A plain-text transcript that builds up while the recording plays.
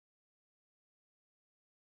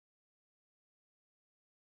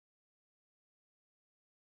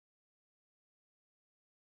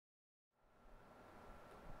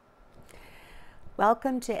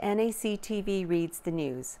Welcome to NACTV Reads the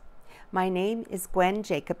News. My name is Gwen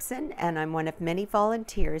Jacobsen, and I'm one of many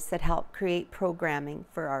volunteers that help create programming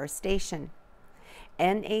for our station.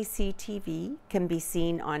 NACTV can be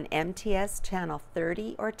seen on MTS Channel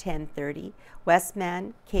 30 or 1030,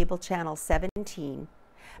 Westman Cable Channel 17,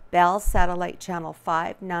 Bell Satellite Channel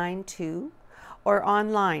 592, or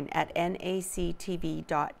online at nactv.tv.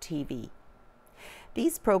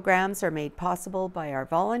 These programs are made possible by our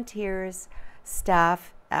volunteers,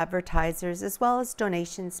 staff, advertisers, as well as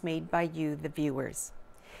donations made by you, the viewers.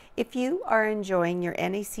 If you are enjoying your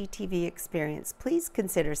NACTV experience, please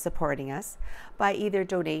consider supporting us by either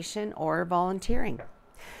donation or volunteering.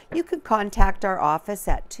 You can contact our office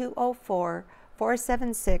at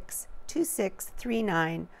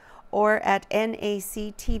 204-476-2639 or at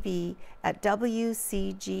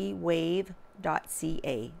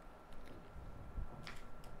nactv@wcgwave.ca.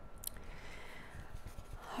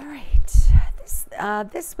 All right.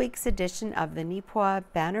 This week's edition of the Neepawa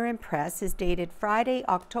Banner and Press is dated Friday,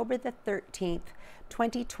 October the 13th,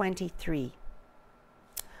 2023.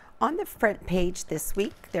 On the front page this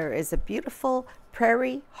week, there is a beautiful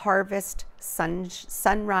prairie harvest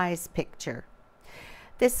sunrise picture.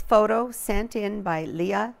 This photo, sent in by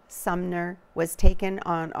Leah Sumner, was taken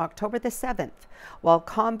on October the 7th, while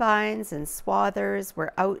combines and swathers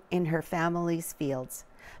were out in her family's fields.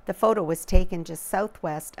 The photo was taken just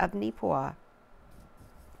southwest of Neepawa.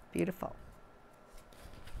 Beautiful.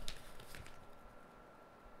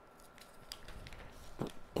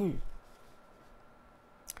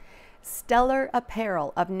 Stellar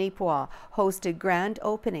Apparel of Neepawa hosted grand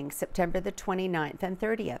opening September the 29th and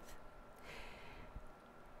 30th.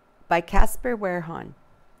 By Casper Werhan.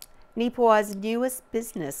 Neepawa's newest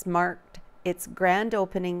business marked its grand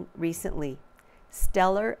opening recently.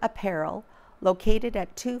 Stellar Apparel, located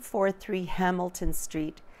at 243 Hamilton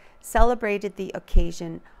Street, celebrated the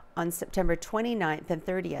occasion on September 29th and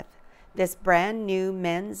 30th. This brand new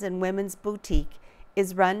men's and women's boutique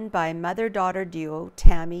is run by mother-daughter duo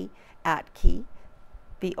Tammy Atke,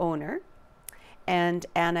 the owner, and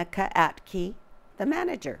Annika Atke, the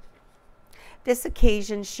manager. This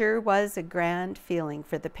occasion sure was a grand feeling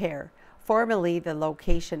for the pair, formerly the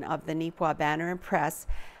location of the Neepawa Banner and Press,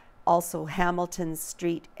 also Hamilton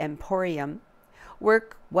Street Emporium.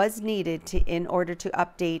 Work was needed in order to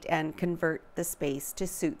update and convert the space to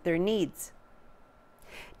suit their needs.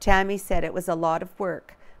 Tammy said it was a lot of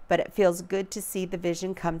work, but it feels good to see the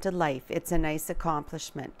vision come to life. It's a nice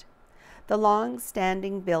accomplishment. The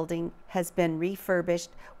long-standing building has been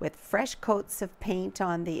refurbished with fresh coats of paint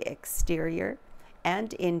on the exterior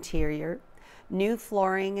and interior, new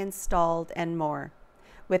flooring installed, and more.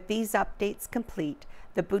 With these updates complete,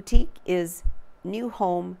 the boutique is new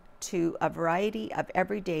home to a variety of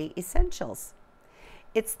everyday essentials.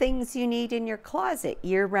 It's things you need in your closet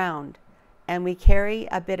year-round, and we carry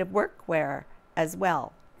a bit of workwear as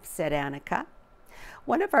well, said Annika.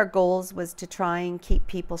 One of our goals was to try and keep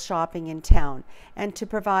people shopping in town and to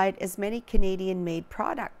provide as many Canadian-made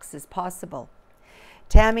products as possible.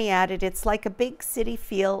 Tammy added, it's like a big city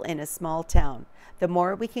feel in a small town. The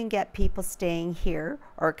more we can get people staying here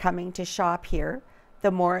or coming to shop here, the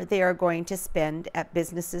more they are going to spend at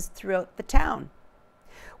businesses throughout the town.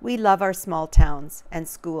 We love our small towns and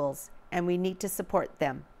schools, and we need to support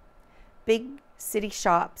them. Big city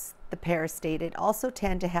shops, the pair stated, also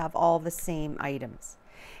tend to have all the same items.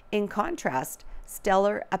 In contrast,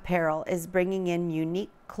 Stellar Apparel is bringing in unique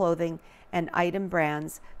clothing and item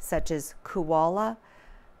brands such as Koala,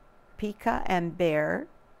 Pika and Bear,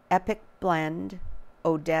 Epic Blend,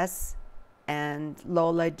 Odessa, and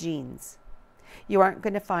Lola Jeans. You aren't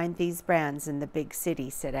going to find these brands in the big city,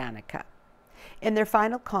 said Annika. In their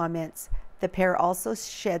final comments, the pair also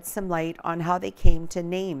shed some light on how they came to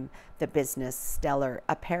name the business Stellar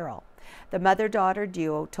Apparel. The mother-daughter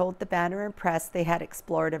duo told the Banner and Press they had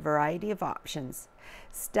explored a variety of options.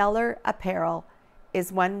 Stellar Apparel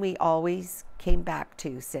is one we always came back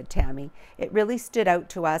to, said Tammy. It really stood out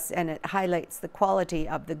to us, and it highlights the quality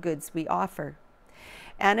of the goods we offer.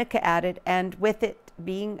 Annika added, and with it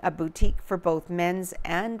being a boutique for both men's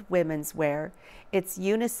and women's wear, it's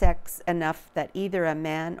unisex enough that either a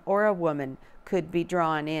man or a woman could be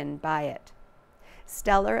drawn in by it.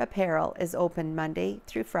 Stellar Apparel is open Monday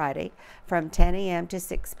through Friday from 10 a.m. to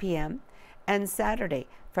 6 p.m. and Saturday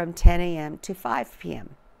from 10 a.m. to 5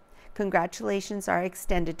 p.m. Congratulations are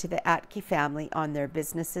extended to the Atke family on their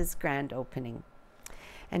business's grand opening.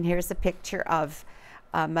 And here's a picture of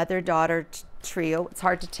a mother-daughter trio. It's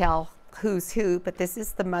hard to tell who's who, but this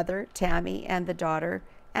is the mother, Tammy, and the daughter,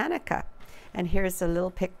 Annika. And here's a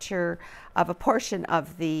little picture of a portion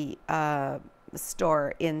of the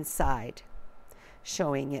store inside.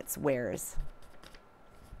 showing its wares.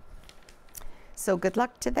 So good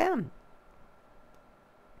luck to them.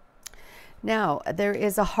 Now, there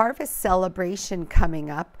is a harvest celebration coming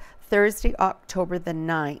up Thursday, October the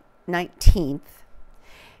 19th.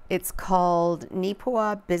 It's called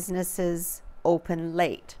Neepawa Businesses Open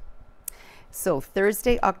Late. So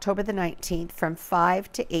Thursday, October the 19th from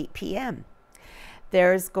 5 to 8 p.m.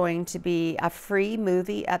 There's going to be a free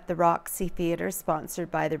movie at the Roxy Theatre sponsored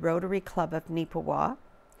by the Rotary Club of Neepawa.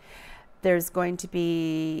 There's going to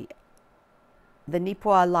be the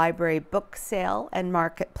Neepawa Library book sale and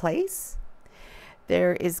marketplace.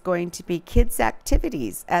 There is going to be kids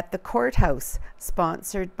activities at the courthouse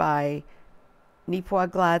sponsored by Neepawa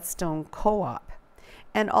Gladstone Co-op,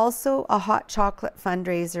 and also a hot chocolate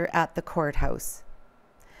fundraiser at the courthouse.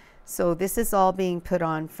 So this is all being put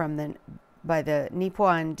on by the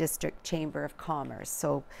Neepawa District Chamber of Commerce.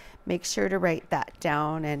 So make sure to write that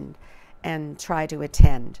down and try to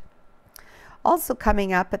attend. Also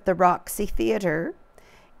coming up at the Roxy Theatre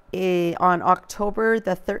on October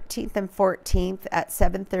the 13th and 14th at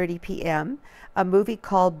 7:30 p.m., a movie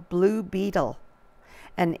called Blue Beetle.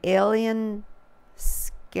 An alien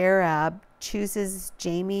scarab chooses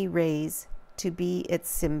Jamie Reyes to be its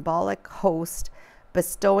symbolic host,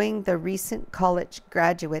 bestowing the recent college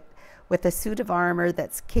graduate with a suit of armor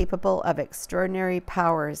that's capable of extraordinary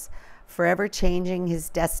powers, forever changing his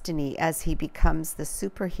destiny as he becomes the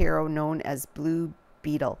superhero known as Blue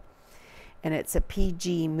Beetle. And it's a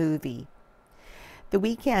PG movie. The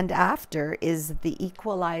weekend after is The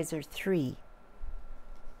Equalizer 3.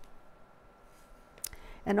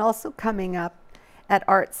 And also coming up at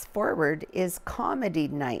Arts Forward is Comedy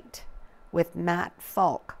Night with Matt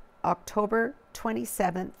Falk, October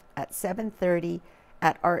 27th at 7:30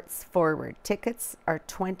 at Arts Forward. Tickets are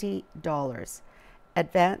 $20.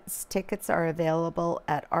 Advance tickets are available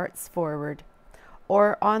at Arts Forward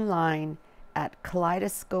or online at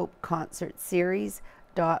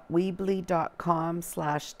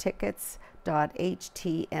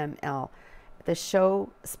kaleidoscopeconcertseries.weebly.com/tickets.html. The show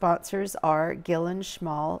sponsors are Gillen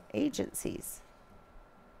Schmall Agencies.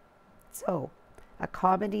 So, a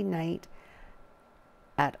comedy night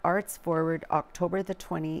at Arts Forward, October the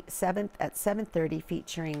 27th at 7:30,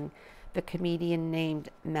 featuring the comedian named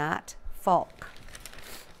Matt Falk.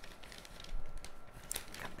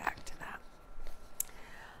 Come back to that.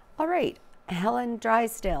 All right, Helen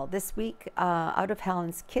Drysdale. This week, out of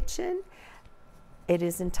Helen's Kitchen, it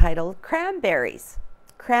is entitled Cranberries.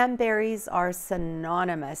 Cranberries are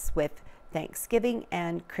synonymous with Thanksgiving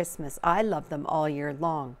and Christmas. I love them all year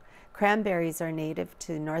long. Cranberries are native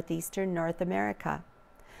to northeastern North America.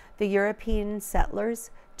 The European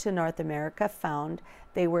settlers to North America found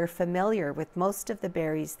they were familiar with most of the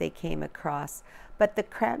berries they came across, but the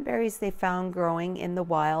cranberries they found growing in the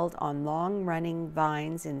wild on long-running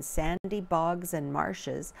vines in sandy bogs and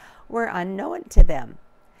marshes were unknown to them.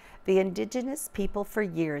 The indigenous people for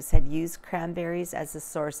years had used cranberries as a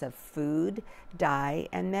source of food, dye,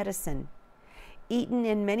 and medicine. Eaten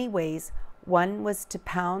in many ways, one was to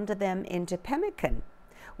pound them into pemmican,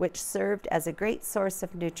 which served as a great source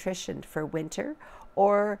of nutrition for winter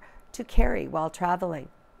or to carry while traveling.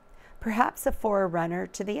 Perhaps a forerunner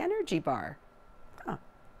to the energy bar.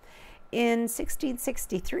 In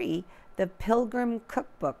 1663, the Pilgrim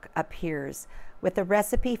Cookbook appears with a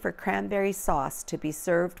recipe for cranberry sauce to be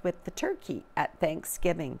served with the turkey at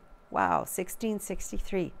Thanksgiving. Wow,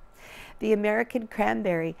 1663. The American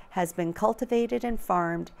cranberry has been cultivated and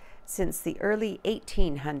farmed since the early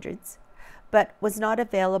 1800s, but was not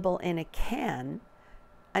available in a can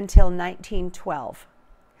until 1912.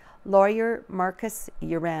 Lawyer Marcus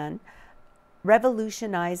Uran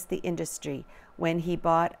revolutionized the industry when he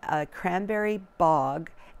bought a cranberry bog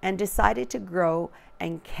and decided to grow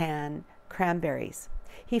and can cranberries.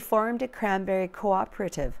 He formed a cranberry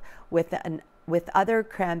cooperative with other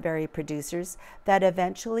cranberry producers that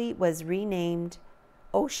eventually was renamed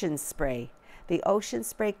Ocean Spray. The Ocean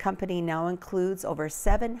Spray Company now includes over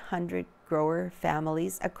 700 grower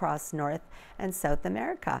families across North and South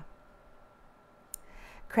America.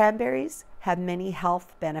 Cranberries have many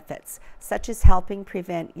health benefits, such as helping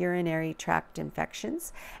prevent urinary tract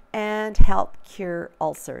infections and help cure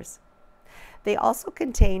ulcers. They also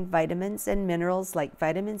contain vitamins and minerals like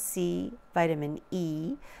vitamin C, vitamin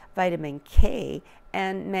E, vitamin K,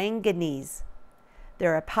 and manganese.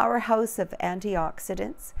 They're a powerhouse of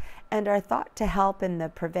antioxidants and are thought to help in the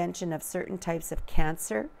prevention of certain types of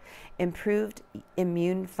cancer, improved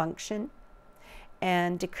immune function,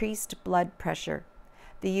 and decreased blood pressure.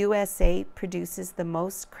 The USA produces the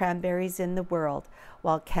most cranberries in the world,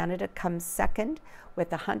 while Canada comes second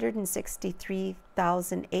with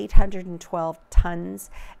 163,812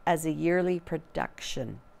 tons as a yearly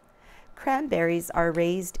production. Cranberries are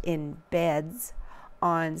raised in beds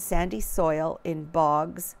on sandy soil in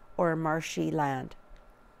bogs or marshy land.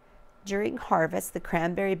 During harvest, the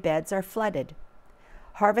cranberry beds are flooded.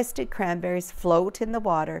 Harvested cranberries float in the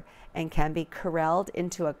water and can be corralled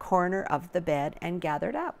into a corner of the bed and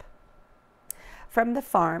gathered up. From the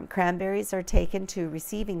farm, cranberries are taken to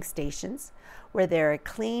receiving stations where they are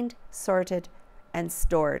cleaned, sorted, and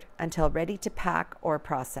stored until ready to pack or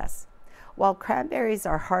process. While cranberries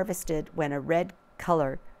are harvested when a red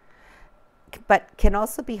color, but can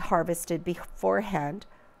also be harvested beforehand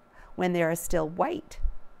when they are still white,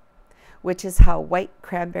 which is how white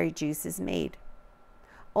cranberry juice is made.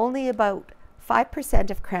 Only about 5%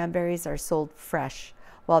 of cranberries are sold fresh,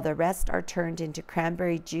 while the rest are turned into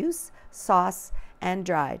cranberry juice, sauce, and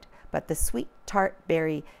dried. But the sweet tart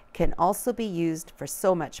berry can also be used for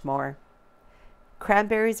so much more.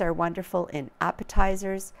 Cranberries are wonderful in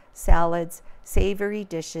appetizers, salads, savory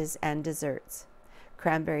dishes, and desserts.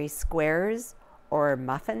 Cranberry squares or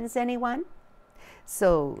muffins, anyone?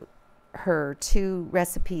 So her two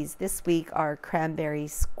recipes this week are cranberry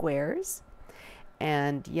squares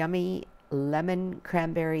and yummy lemon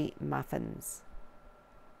cranberry muffins.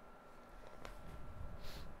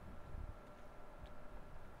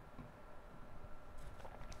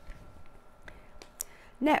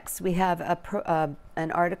 Next, we have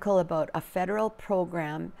an article about a federal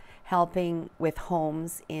program helping with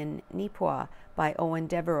homes in Neepawa by Owen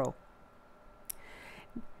Devereaux.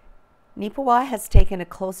 Neepawa has taken a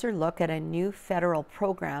closer look at a new federal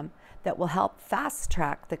program that will help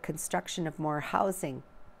fast-track the construction of more housing.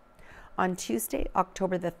 On Tuesday,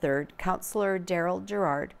 October the 3rd, Councillor Daryl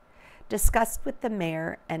Gerard discussed with the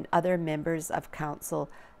Mayor and other members of Council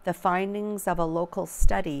the findings of a local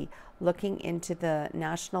study looking into the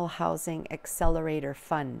National Housing Accelerator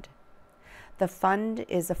Fund. The fund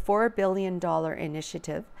is a $4 billion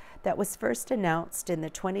initiative that was first announced in the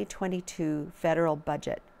 2022 federal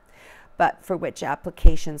budget, but for which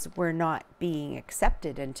applications were not being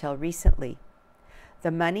accepted until recently.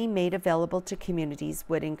 The money made available to communities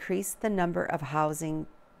would increase the number of housing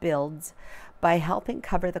builds by helping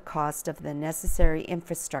cover the cost of the necessary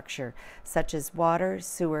infrastructure, such as water,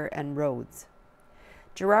 sewer, and roads.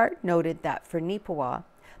 Gerard noted that for Neepawa,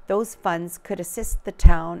 those funds could assist the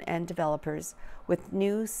town and developers with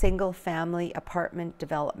new single-family apartment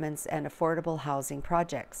developments and affordable housing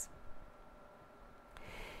projects.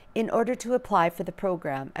 In order to apply for the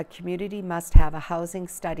program, a community must have a housing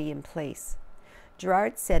study in place.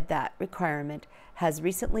 Gerard said that requirement has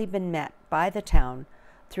recently been met by the town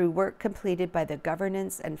through work completed by the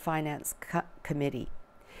Governance and Finance Committee.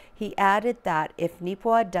 He added that if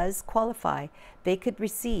Neepawa does qualify, they could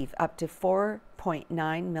receive up to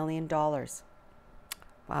 $4.9 million.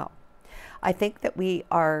 Wow. I think that we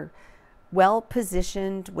are well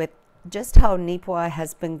positioned with just how Neepawa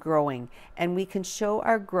has been growing, and we can show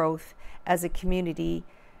our growth as a community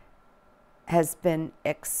has been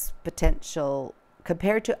exponential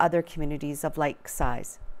compared to other communities of like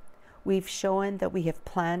size. We've shown that we have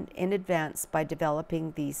planned in advance by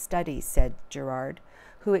developing these studies, said Gerard,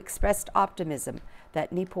 who expressed optimism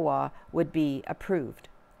that Neepawa would be approved.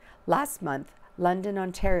 Last month, London,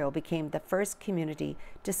 Ontario became the first community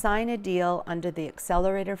to sign a deal under the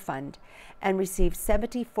Accelerator Fund and receive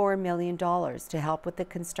 $74 million to help with the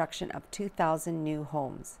construction of 2,000 new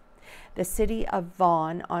homes. The city of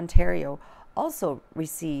Vaughan, Ontario, also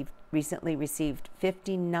recently received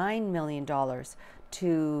 $59 million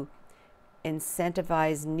to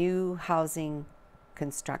incentivize new housing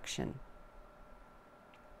construction.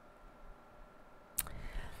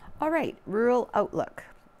 All right, Rural Outlook.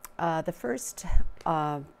 The first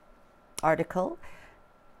article,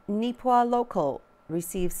 Neepawa Local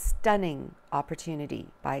receives stunning opportunity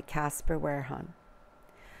by Casper Werhan.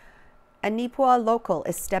 A Neepawa local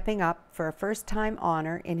is stepping up for a first-time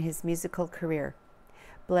honor in his musical career.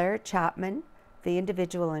 Blair Chapman, the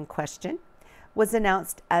individual in question, was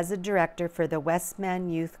announced as a director for the Westman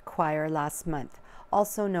Youth Choir last month,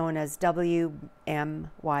 also known as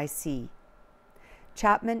WMYC.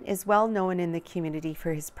 Chapman is well known in the community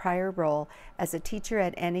for his prior role as a teacher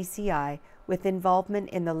at NACI with involvement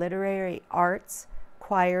in the literary arts,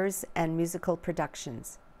 choirs, and musical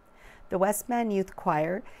productions. The Westman Youth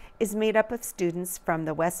Choir is made up of students from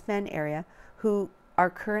the Westman area who are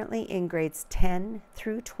currently in grades 10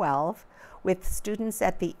 through 12, with students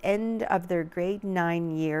at the end of their grade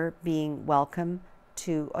 9 year being welcome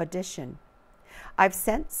to audition. I've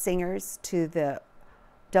sent singers to the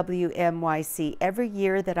WMYC every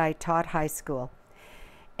year that I taught high school.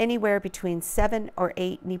 Anywhere between 7 or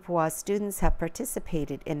 8 Neepawa students have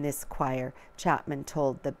participated in this choir, Chapman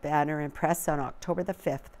told the Banner and Press on October the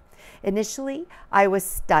 5th. Initially, I was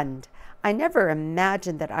stunned. I never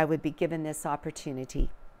imagined that I would be given this opportunity.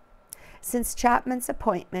 Since Chapman's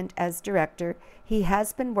appointment as director, he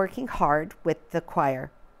has been working hard with the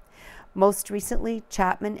choir. Most recently,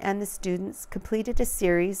 Chapman and the students completed a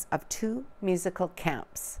series of 2 musical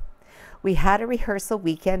camps. We had a rehearsal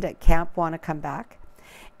weekend at Camp Wanna Come Back,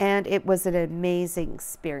 and it was an amazing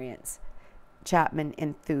experience, Chapman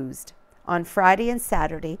enthused. On Friday and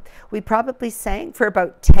Saturday, we probably sang for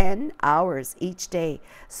about 10 hours each day,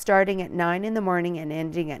 starting at 9 in the morning and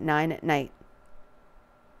ending at 9 at night.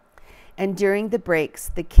 And during the breaks,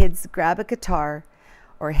 the kids grab a guitar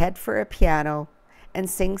or head for a piano and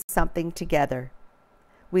sing something together.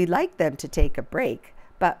 We like them to take a break,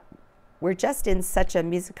 but we're just in such a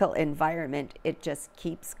musical environment, it just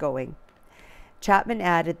keeps going. Chapman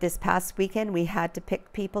added, this past weekend we had to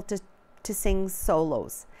pick people to sing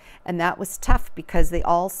solos, and that was tough because they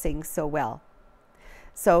all sing so well.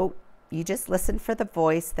 So you just listen for the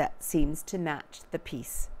voice that seems to match the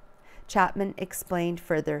piece. Chapman explained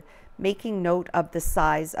further, making note of the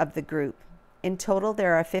size of the group. In total,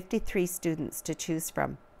 there are 53 students to choose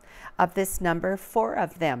from. Of this number, 4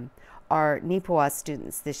 of them are Neepawa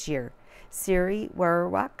students this year: Siri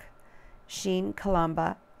Warwak, Sheen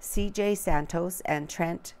Kalamba, CJ Santos, and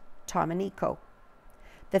Trent Tomanico.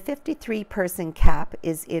 The 53-person cap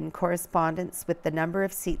is in correspondence with the number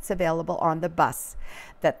of seats available on the bus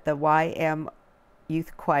that the YM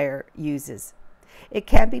Youth Choir uses. It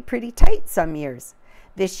can be pretty tight some years.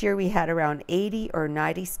 This year we had around 80 or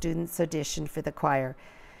 90 students audition for the choir.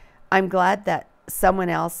 I'm glad that someone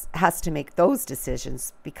else has to make those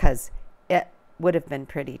decisions because it would have been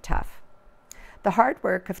pretty tough. The hard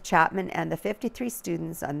work of Chapman and the 53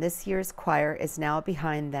 students on this year's choir is now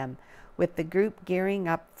behind them, with the group gearing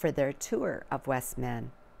up for their tour of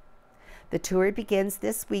Westman. The tour begins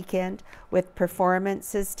this weekend with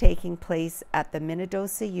performances taking place at the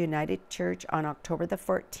Minnedosa United Church on October the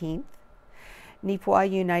 14th, Neepawa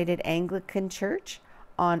United Anglican Church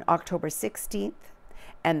on October 16th,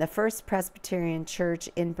 and the First Presbyterian Church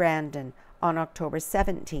in Brandon on October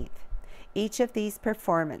 17th. Each of these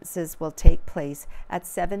performances will take place at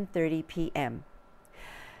 7:30 p.m.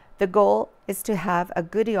 The goal is to have a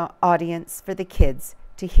good audience for the kids,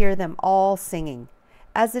 to hear them all singing.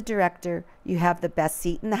 As a director, you have the best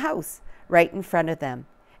seat in the house, right in front of them,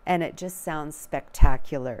 and it just sounds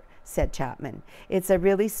spectacular, said Chapman. It's a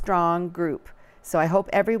really strong group, so I hope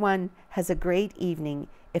everyone has a great evening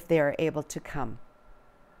if they are able to come.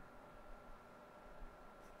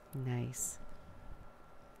 Nice.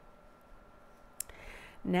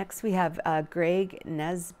 Next, we have Greg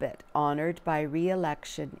Nesbitt, honored by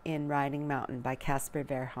re-election in Riding Mountain by Casper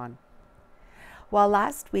Verhan. While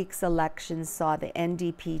last week's election saw the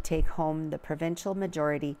NDP take home the provincial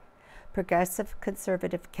majority, progressive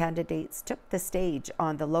conservative candidates took the stage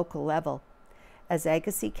on the local level. As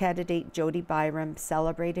Agassiz candidate Jody Byram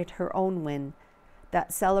celebrated her own win,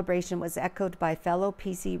 that celebration was echoed by fellow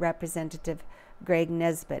PC representative Greg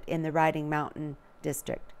Nesbitt in the Riding Mountain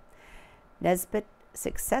district. Nesbitt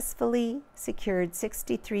successfully secured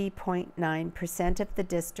 63.9% of the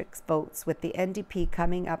district's votes, with the NDP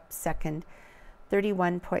coming up second,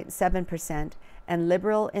 31.7%, and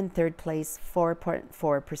Liberal in third place,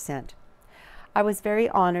 4.4%. I was very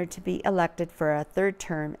honored to be elected for a third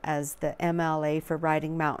term as the MLA for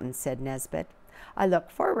Riding Mountain, said Nesbitt. I look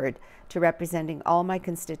forward to representing all my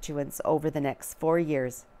constituents over the next 4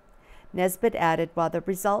 years. Nesbitt added, while the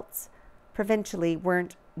results provincially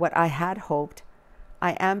weren't what I had hoped,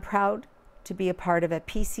 I am proud to be a part of a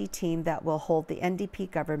PC team that will hold the NDP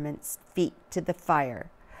government's feet to the fire.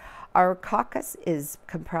 Our caucus is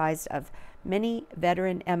comprised of many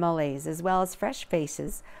veteran MLAs as well as fresh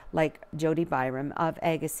faces like Jody Byram of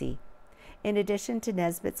Agassiz. In addition to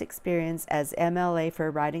Nesbitt's experience as MLA for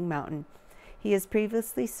Riding Mountain, he has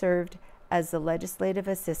previously served as the legislative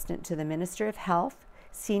assistant to the Minister of Health,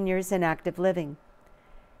 Seniors and Active Living.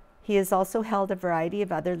 He has also held a variety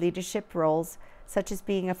of other leadership roles, such as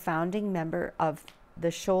being a founding member of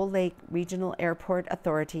the Shoal Lake Regional Airport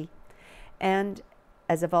Authority and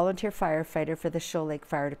as a volunteer firefighter for the Shoal Lake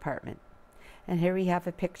Fire Department. And here we have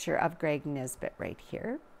a picture of Greg Nesbitt right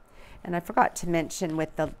here. And I forgot to mention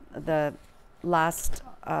with the last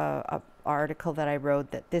article that I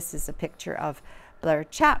wrote that this is a picture of Blair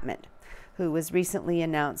Chapman, who was recently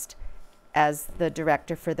announced as the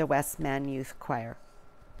director for the Westman Youth Choir.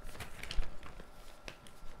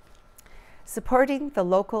 Supporting the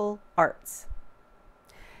local arts.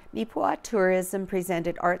 Neepawa Tourism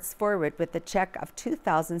presented Arts Forward with a check of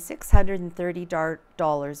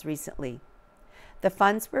 $2,630 recently. The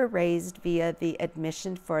funds were raised via the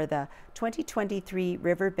admission for the 2023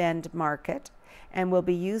 Riverbend Market and will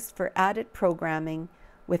be used for added programming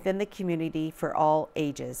within the community for all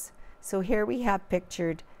ages. So here we have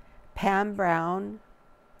pictured Pam Brown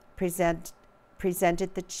presented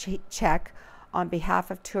the check on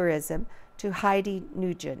behalf of tourism to Heidi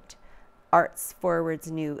Nugent, Arts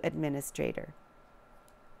Forward's new administrator.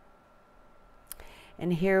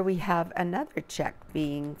 And here we have another check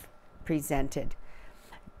being presented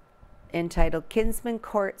entitled Kinsman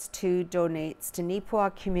Courts 2 donates to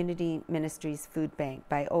Neepawa Community Ministries Food Bank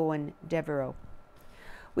by Owen Devereaux.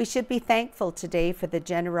 We should be thankful today for the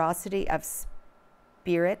generosity of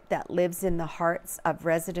spirit that lives in the hearts of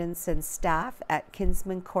residents and staff at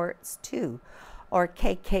Kinsman Courts 2, or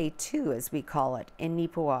KK2 as we call it, in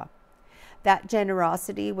Neepawa. That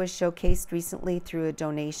generosity was showcased recently through a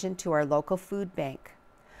donation to our local food bank.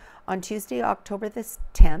 On Tuesday, October the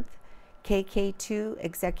 10th, KK2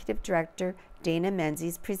 Executive Director Dana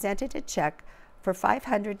Menzies presented a check for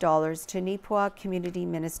 $500 to Neepawa Community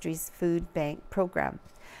Ministries Food Bank program.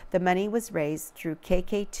 The money was raised through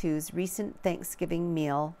KK2's recent Thanksgiving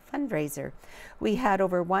meal fundraiser. We had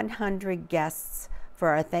over 100 guests for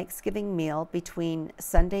our Thanksgiving meal between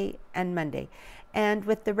Sunday and Monday. And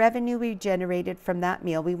with the revenue we generated from that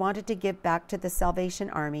meal, we wanted to give back to the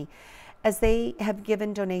Salvation Army as they have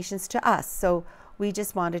given donations to us. So we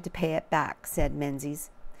just wanted to pay it back, said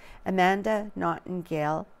Menzies. Amanda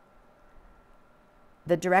Nightingale,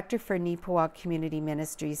 the director for Neepawa Community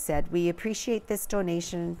Ministries, said, "We appreciate this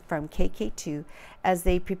donation from KK2 as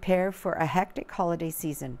they prepare for a hectic holiday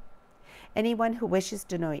season. Anyone who wishes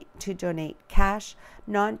to donate cash,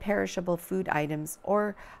 non-perishable food items,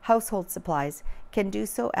 or household supplies can do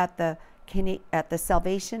so at the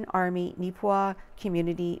Salvation Army Neepawa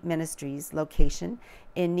Community Ministries location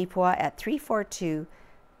in Neepawa at 342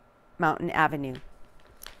 Mountain Avenue."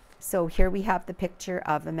 So here we have the picture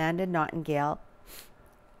of Amanda Nightingale.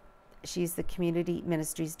 She's the Community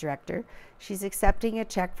Ministries Director. She's accepting a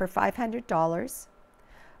check for $500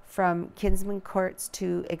 from Kinsman Courts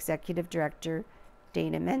 2 Executive Director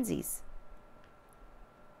Dana Menzies.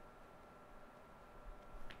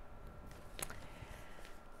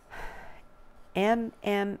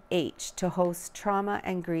 MMH to host Trauma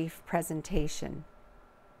and Grief presentation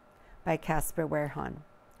by Casper Werhan.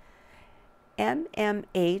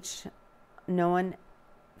 MMH, known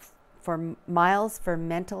for Miles for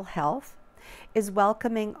Mental Health, is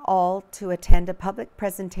welcoming all to attend a public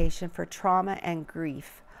presentation for trauma and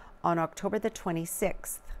grief on October the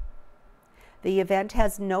 26th. The event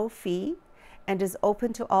has no fee and is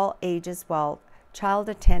open to all ages, while child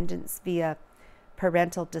attendance via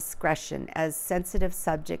parental discretion, as sensitive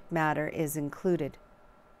subject matter is included.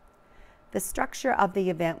 The structure of the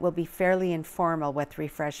event will be fairly informal with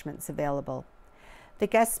refreshments available. The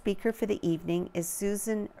guest speaker for the evening is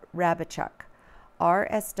Susan Rabichuk,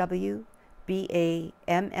 RSW, BA,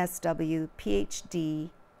 MSW,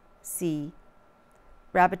 PhD, C.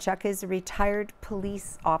 Rabichuk is a retired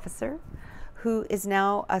police officer who is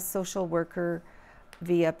now a social worker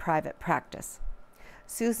via private practice.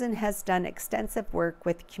 Susan has done extensive work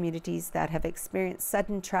with communities that have experienced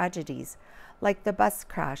sudden tragedies, like the bus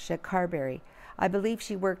crash at Carberry. I believe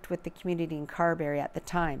she worked with the community in Carberry at the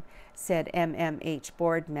time, said MMH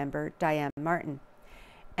board member Diane Martin.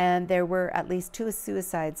 And there were at least 2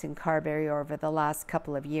 suicides in Carberry over the last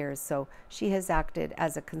couple of years, so she has acted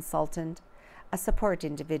as a consultant, a support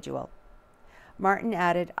individual. Martin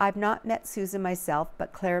added, "I've not met Susan myself,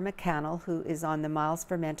 but Claire McCannell, who is on the Miles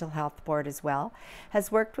for Mental Health board as well,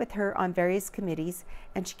 has worked with her on various committees,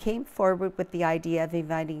 and she came forward with the idea of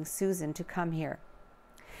inviting Susan to come here."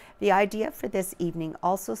 The idea for this evening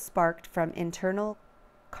also sparked from internal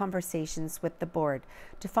conversations with the board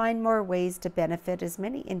to find more ways to benefit as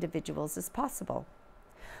many individuals as possible.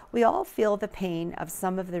 We all feel the pain of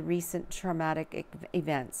some of the recent traumatic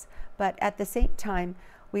events, but at the same time,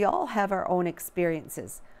 we all have our own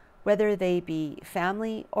experiences, whether they be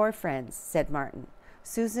family or friends, said Martin.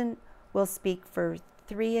 Susan will speak for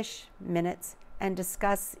 3-ish minutes and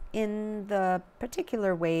discuss in the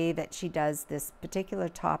particular way that she does this particular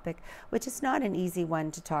topic, which is not an easy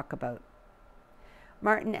one to talk about.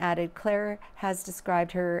 Martin added, Claire has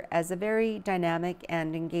described her as a very dynamic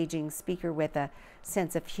and engaging speaker with a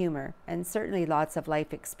sense of humor and certainly lots of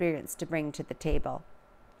life experience to bring to the table.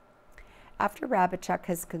 After Rabichuk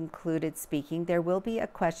has concluded speaking, there will be a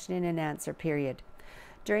question and answer period.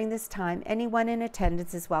 During this time, anyone in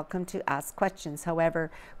attendance is welcome to ask questions.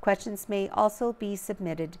 However, questions may also be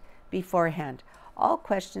submitted beforehand. All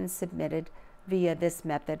questions submitted via this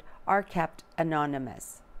method are kept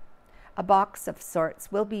anonymous. A box of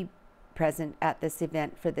sorts will be present at this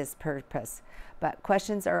event for this purpose, but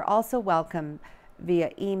questions are also welcome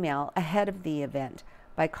via email ahead of the event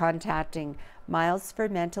by contacting Miles for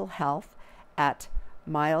Mental Health at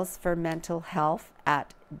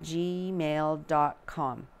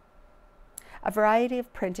milesformentalhealth@gmail.com. A variety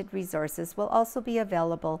of printed resources will also be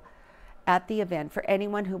available at the event for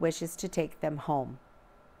anyone who wishes to take them home.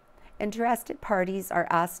 Interested parties are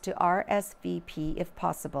asked to RSVP if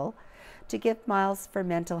possible to give Miles for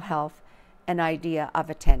Mental Health an idea of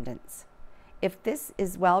attendance. If this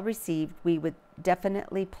is well received, we would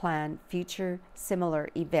definitely plan future similar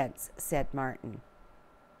events, said Martin.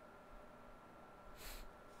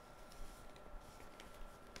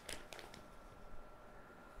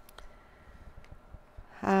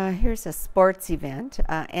 Here's a sports event.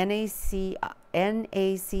 NACI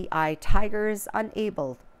Tigers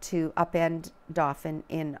unable to upend Dauphin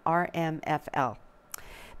in RMFL.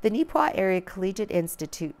 The Neepawa Area Collegiate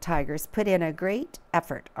Institute Tigers put in a great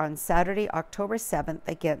effort on Saturday, October 7th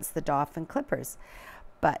against the Dauphin Clippers,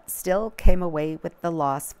 but still came away with the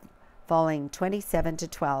loss, falling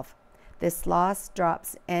 27-12. This loss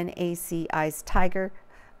drops NACI's Tigers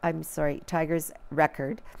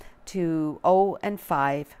record to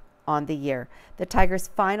 0-5 on the year. The Tigers'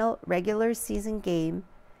 final regular season game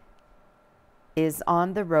is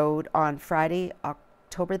on the road on Friday,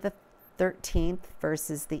 October the 13th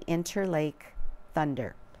versus the Interlake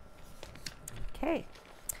Thunder. Okay,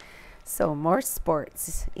 so more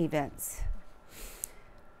sports events.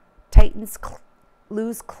 Titans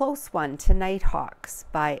lose close one to Nighthawks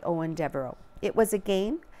by Owen Devereaux. It was a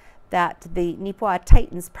game that the Neepawa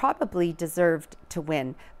Titans probably deserved to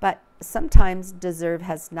win, but sometimes deserve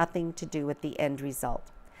has nothing to do with the end result.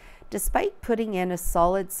 Despite putting in a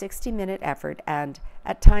solid 60-minute effort and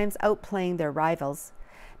at times outplaying their rivals,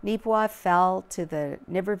 Neepawa fell to the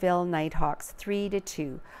Niverville Nighthawks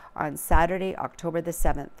 3-2 on Saturday, October the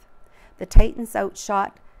 7th. The Titans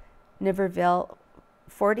outshot Niverville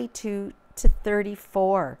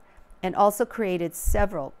 42-34 and also created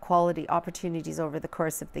several quality opportunities over the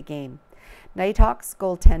course of the game. Nighthawks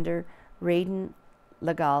goaltender Raiden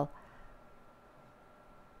Legal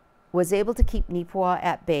was able to keep Neepawa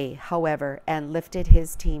at bay, however, and lifted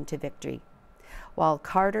his team to victory. While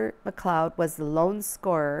Carter McLeod was the lone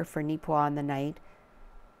scorer for Neepawa on the night,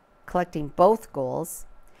 collecting both goals,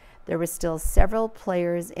 there were still several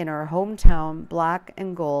players in our hometown black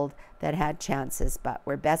and gold that had chances but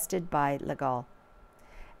were bested by Legal.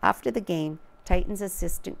 After the game, Titans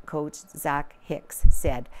assistant coach Zach Hicks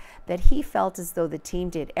said that he felt as though the team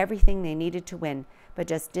did everything they needed to win, but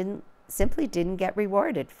just simply didn't get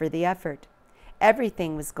rewarded for the effort.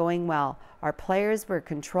 Everything was going well. Our players were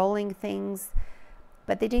controlling things,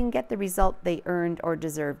 but they didn't get the result they earned or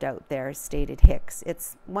deserved out there, stated Hicks.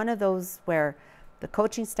 It's one of those where the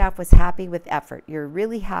coaching staff was happy with effort. You're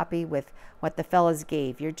really happy with what the fellas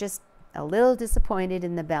gave. You're just a little disappointed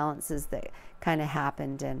in the balances that kind of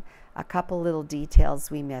happened and a couple little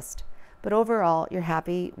details we missed. But overall, you're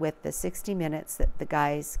happy with the 60 minutes that the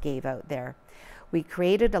guys gave out there. We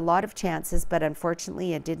created a lot of chances, but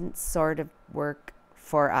unfortunately it didn't sort of work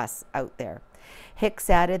for us out there. Hicks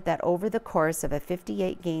added that over the course of a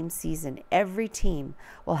 58-game season, every team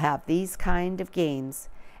will have these kind of games,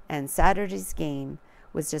 and Saturday's game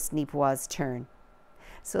was just Neepawa's turn.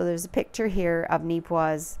 So there's a picture here of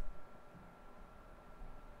Neepawa's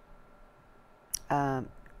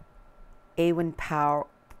Awen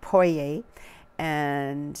Poirier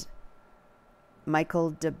and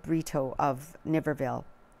Michael DeBrito of Niverville.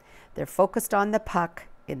 They're focused on the puck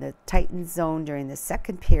in the Titans zone during the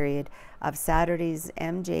second period of Saturday's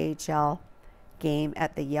MJHL game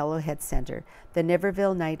at the Yellowhead Center. The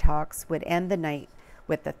Niverville Nighthawks would end the night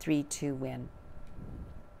with a 3-2 win.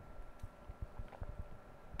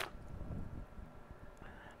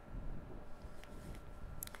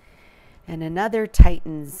 And another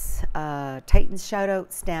Titans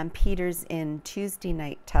shout-out Stampeders in Tuesday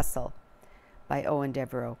night tussle by Owen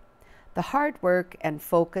Devereaux. The hard work and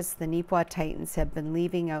focus the Neepawa Titans have been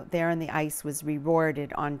leaving out there on the ice was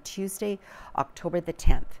rewarded on Tuesday, October the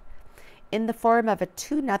 10th, in the form of a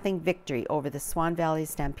 2-0 victory over the Swan Valley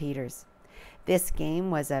Stampeders. This game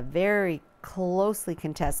was a very closely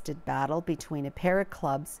contested battle between a pair of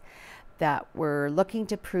clubs that were looking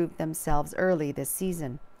to prove themselves early this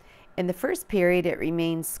season. In the first period, it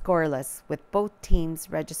remained scoreless, with both teams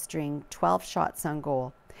registering 12 shots on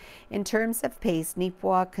goal. In terms of pace,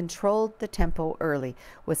 Neepawa controlled the tempo early,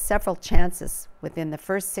 with several chances within the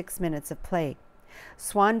first 6 minutes of play.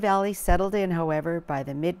 Swan Valley settled in, however, by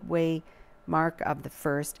the midway mark of the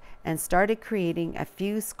first and started creating a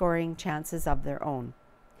few scoring chances of their own.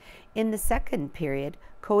 In the second period,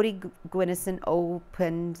 Cody Gwynison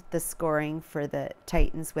opened the scoring for the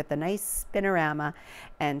Titans with a nice spinorama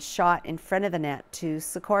and shot in front of the net to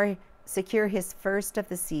secure his first of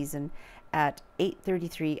the season at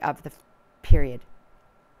 8:33 of the period.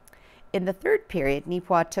 In the third period,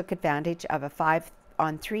 Neepawa took advantage of a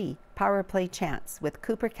 5-on-3 power play chance, with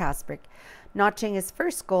Cooper Kasprick notching his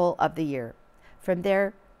first goal of the year. From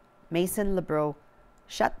there, Mason Lebreau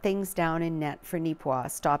shut things down in net for Neepawa,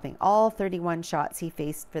 stopping all 31 shots he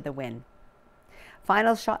faced for the win.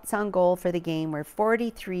 Final shots on goal for the game were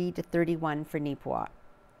 43-31 for Neepawa.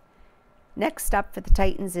 Next up for the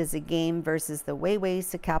Titans is a game versus the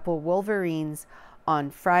Wayway-Sakapo Wolverines on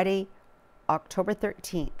Friday, October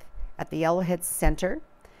 13th at the Yellowhead Center.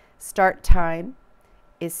 Start time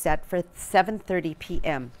is set for 7:30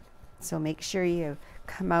 p.m. So make sure you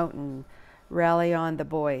come out and rally on the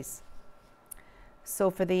boys.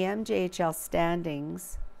 So for the MJHL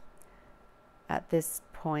standings at this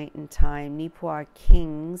point in time, Neepawa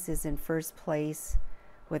Kings is in first place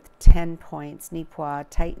with 10 points. Neepawa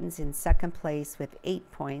Titans in second place with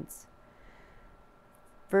 8 points.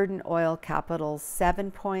 Verdant Oil Capitals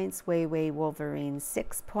 7 points. Wayway Wolverines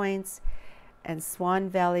 6 points. And Swan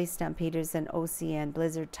Valley Stampeders and OCN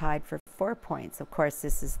Blizzard tied for 4 points. Of course,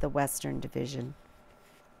 this is the Western Division.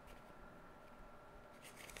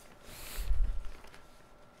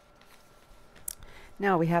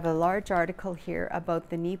 Now we have a large article here about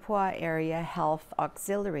the Neepawa Area Health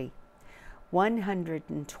Auxiliary.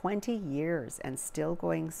 120 years and still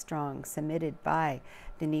going strong, submitted by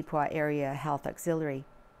the Neepawa Area Health Auxiliary.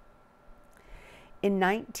 In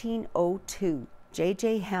 1902,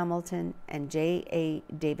 J.J. Hamilton and J.A.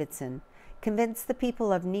 Davidson convinced the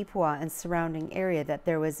people of Neepawa and surrounding area that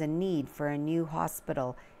there was a need for a new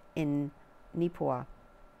hospital in Neepawa.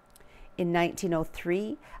 In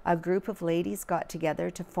 1903, a group of ladies got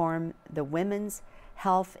together to form the Women's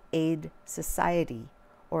Health Aid Society,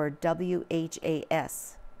 or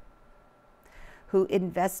WHAS, who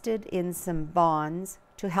invested in some bonds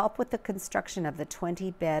to help with the construction of the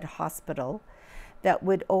 20-bed hospital that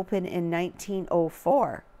would open in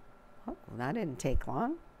 1904. Oh, that didn't take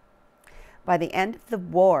long. By the end of the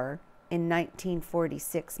war in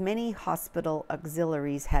 1946, many hospital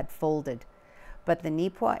auxiliaries had folded, but the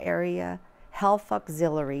Neepawa Area Health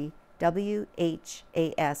Auxiliary,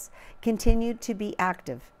 WHAS, continued to be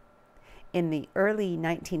active. In the early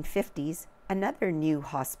 1950s, another new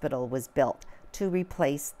hospital was built to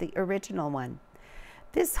replace the original one.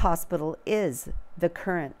 This hospital is the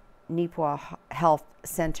current Neepawa Health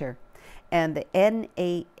Center, and the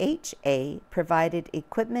NAHA provided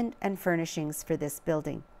equipment and furnishings for this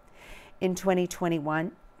building. In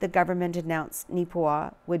 2021, the government announced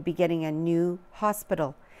Neepawa would be getting a new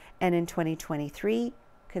hospital, and in 2023,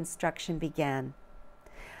 construction began.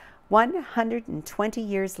 120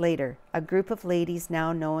 years later, a group of ladies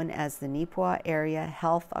now known as the Neepawa Area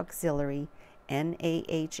Health Auxiliary,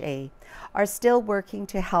 NAHA, are still working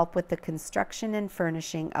to help with the construction and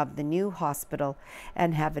furnishing of the new hospital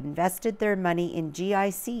and have invested their money in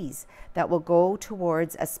GICs that will go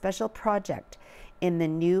towards a special project in the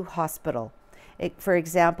new hospital. For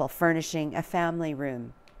example, furnishing a family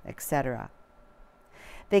room, etc.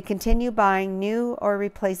 They continue buying new or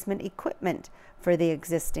replacement equipment for the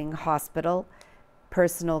existing hospital,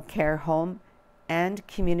 personal care home, and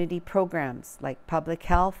community programs like public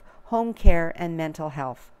health, home care, and mental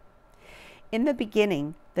health. In the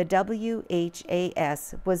beginning, the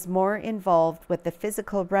WHAS was more involved with the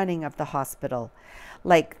physical running of the hospital,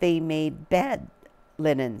 like they made bed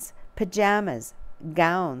linens, pajamas,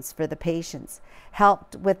 gowns for the patients,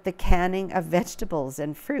 helped with the canning of vegetables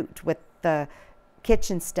and fruit with the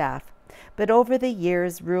kitchen staff. But over the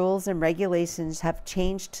years, rules and regulations have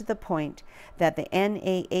changed to the point that the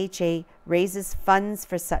NAHA raises funds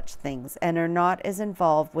for such things and are not as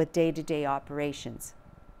involved with day-to-day operations.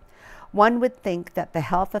 One would think that the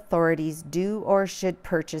health authorities do or should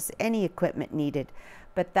purchase any equipment needed,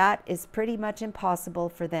 but that is pretty much impossible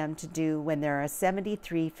for them to do when there are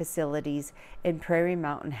 73 facilities in Prairie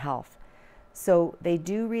Mountain Health. So they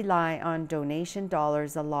do rely on donation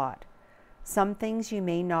dollars a lot. Some things you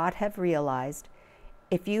may not have realized.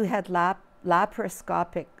 If you had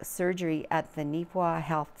laparoscopic surgery at the Neepawa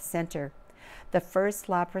Health Center, the first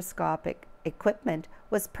laparoscopic equipment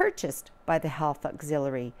was purchased by the Health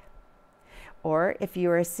Auxiliary. Or if you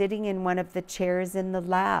are sitting in one of the chairs in the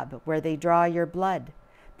lab where they draw your blood,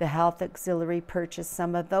 the health auxiliary purchase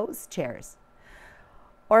some of those chairs.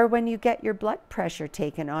 Or when you get your blood pressure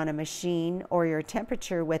taken on a machine or your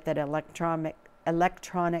temperature with an electronic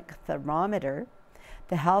thermometer,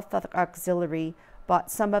 the health auxiliary bought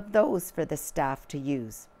some of those for the staff to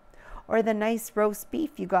use. Or the nice roast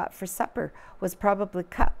beef you got for supper was probably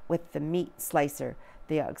cut with the meat slicer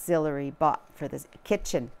the auxiliary bought for the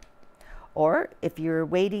kitchen. Or if you're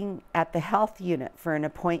waiting at the health unit for an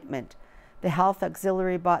appointment, the health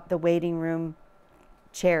auxiliary bought the waiting room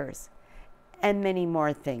chairs and many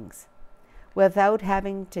more things. Without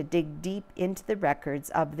having to dig deep into the records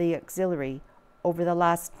of the auxiliary, over the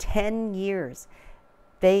last 10 years,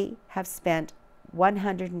 they have spent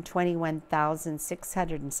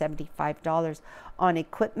 $121,675 on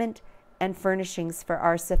equipment and furnishings for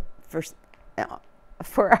our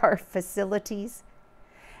facilities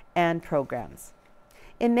and programs.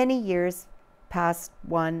 In many years past,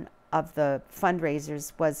 one of the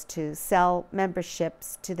fundraisers was to sell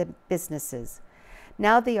memberships to the businesses.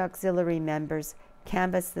 Now the auxiliary members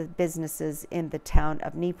canvass the businesses in the town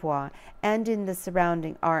of Neepawa and in the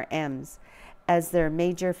surrounding RMs as their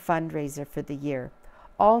major fundraiser for the year.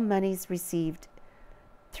 All monies received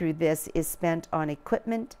through this is spent on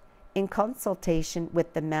equipment in consultation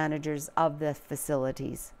with the managers of the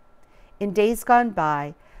facilities. In days gone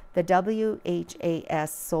by, the WHAS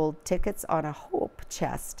sold tickets on a hope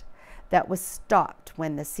chest that was stopped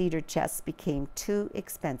when the cedar chests became too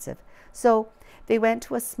expensive. So they went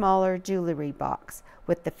to a smaller jewelry box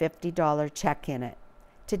with the $50 check in it.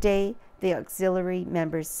 Today, the auxiliary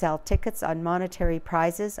members sell tickets on monetary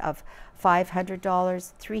prizes of $500,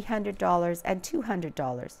 $300, and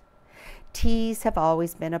 $200. Teas have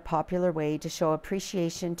always been a popular way to show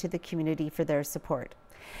appreciation to the community for their support.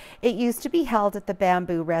 It used to be held at the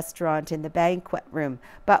Bamboo restaurant in the banquet room,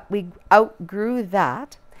 but we outgrew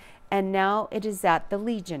that, and now it is at the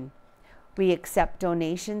Legion. We accept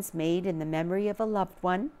donations made in the memory of a loved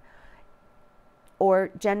one or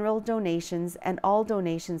general donations, and all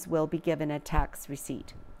donations will be given a tax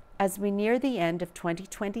receipt. As we near the end of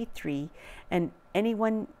 2023 and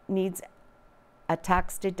anyone needs a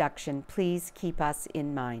tax deduction, please keep us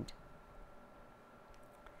in mind.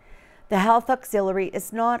 The Health Auxiliary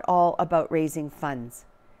is not all about raising funds.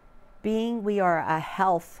 Being we are a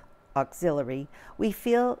health auxiliary, we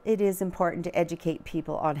feel it is important to educate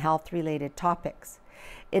people on health-related topics.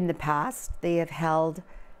 In the past, they have held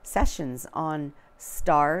sessions on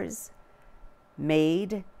STARS,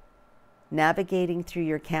 MAID, navigating through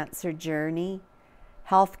your cancer journey,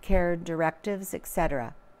 healthcare directives,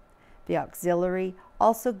 etc. The auxiliary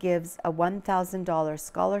also gives a $1,000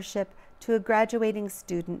 scholarship to a graduating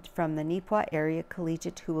student from the Neepawa area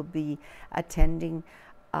collegiate who will be attending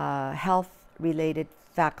health-related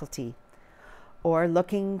faculty or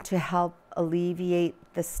looking to help alleviate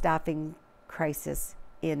the staffing crisis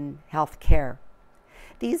in healthcare.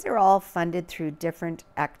 These are all funded through different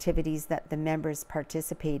activities that the members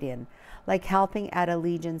participate in, like helping at a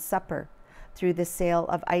Legion supper, through the sale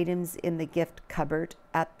of items in the gift cupboard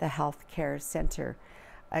at the healthcare center,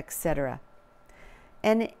 etc.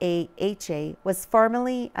 NAHA was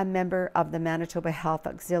formerly a member of the Manitoba Health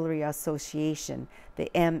Auxiliary Association,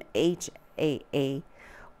 the MHAA,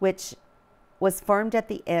 which was formed at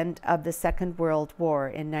the end of the Second World War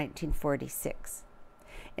in 1946.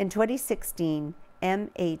 In 2016,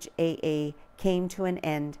 MHAA came to an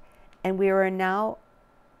end, and we are now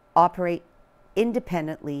operate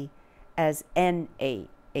independently as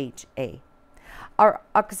NAHA. Our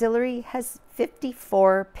auxiliary has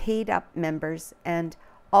 54 paid-up members and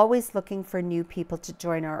always looking for new people to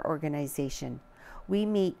join our organization. We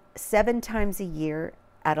meet 7 times a year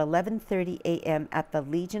at 11:30 a.m. at the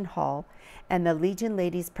Legion Hall, and the Legion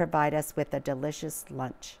ladies provide us with a delicious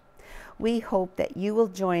lunch. We hope that you will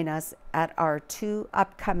join us at our 2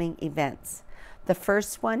 upcoming events. The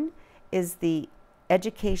first one is the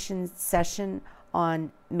education session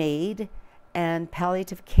on MAID and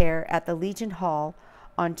palliative care at the Legion Hall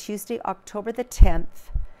on Tuesday, October the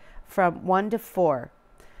 10th from 1 to 4.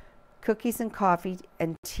 Cookies and coffee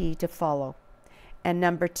and tea to follow. And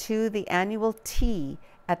number 2, the annual tea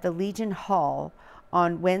at the Legion Hall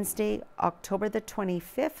on Wednesday, October the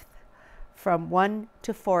 25th from 1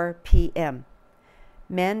 to 4 p.m.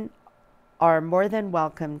 Men are more than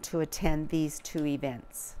welcome to attend these 2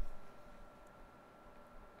 events.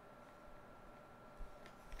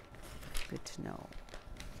 Good to know.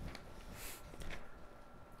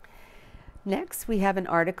 Next, we have an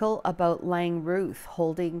article about Lang Ruth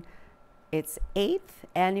holding its 8th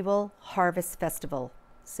annual Harvest Festival,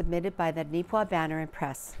 submitted by the Neepawa Banner and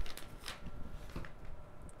Press.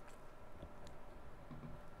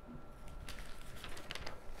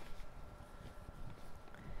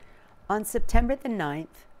 On September the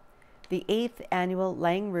 9th, the 8th annual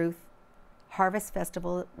Langruth Harvest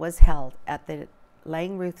Festival was held at the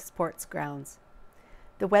Langruth Sports Grounds.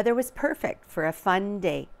 The weather was perfect for a fun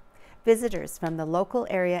day. Visitors from the local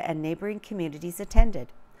area and neighboring communities attended.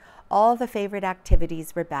 All the favorite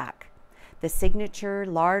activities were back. The signature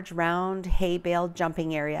large round hay bale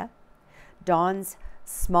jumping area, Don's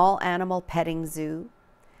small animal petting zoo,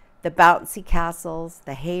 the bouncy castles,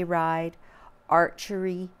 the hay ride,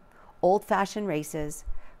 archery, old-fashioned races,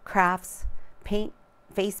 crafts,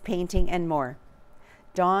 face painting, and more.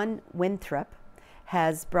 Don Winthrop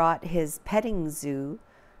has brought his petting zoo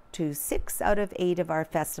to 6 out of 8 of our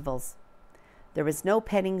festivals. There was no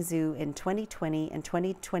petting zoo in 2020 and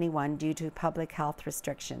 2021 due to public health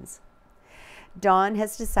restrictions. Don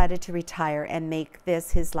has decided to retire and make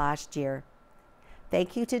this his last year.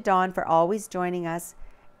 Thank you to Don for always joining us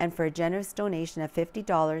and for a generous donation of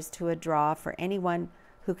 $50 to a draw for anyone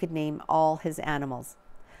who could name all his animals.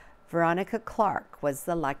 Veronica Clark was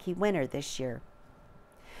the lucky winner this year.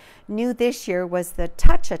 New this year was the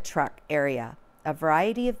Touch-A-Truck area. A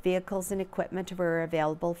variety of vehicles and equipment were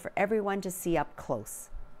available for everyone to see up close.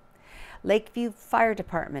 Lakeview Fire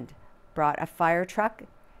Department brought a fire truck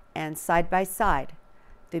and side-by-side.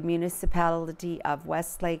 The municipality of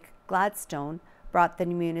Westlake Gladstone brought the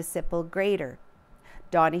municipal grader.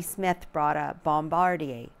 Donnie Smith brought a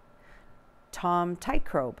Bombardier. Tom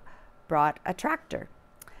Tycrobe brought a tractor.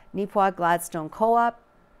 Neepawa Gladstone Co-op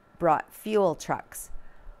brought fuel trucks.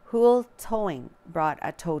 Hoole Towing brought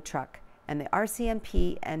a tow truck. And the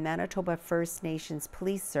RCMP and Manitoba First Nations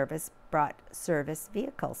Police Service brought service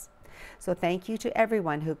vehicles. So thank you to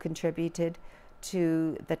everyone who contributed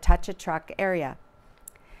to the Touch-A-Truck area.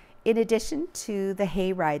 In addition to the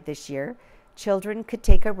hay ride this year, children could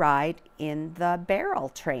take a ride in the barrel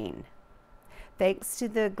train. Thanks to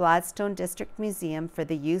the Gladstone District Museum for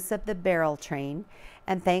the use of the barrel train,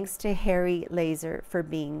 and thanks to Harry Laser for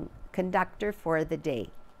being conductor for the day.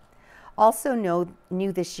 Also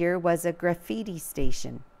new this year was a graffiti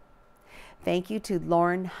station. Thank you to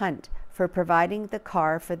Lauren Hunt for providing the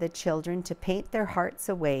car for the children to paint their hearts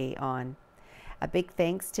away on. A big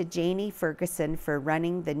thanks to Janie Ferguson for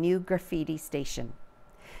running the new graffiti station.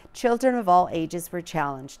 Children of all ages were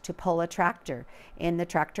challenged to pull a tractor in the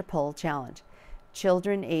Tractor Pull Challenge.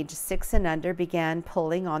 Children aged 6 and under began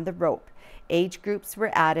pulling on the rope. Age groups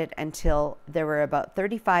were added until there were about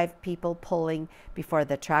 35 people pulling before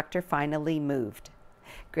the tractor finally moved.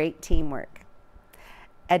 Great teamwork.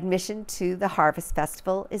 Admission to the Harvest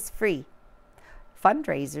Festival is free.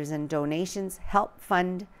 Fundraisers and donations help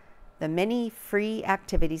fund the many free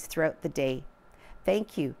activities throughout the day.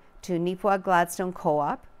 Thank you to Neepawa Gladstone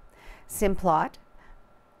Co-op, Simplot,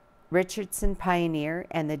 Richardson Pioneer,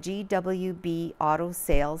 and the GWB Auto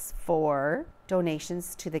Sales for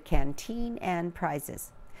donations to the canteen and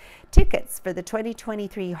prizes. Tickets for the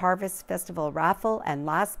 2023 Harvest Festival raffle and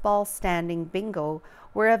last ball standing bingo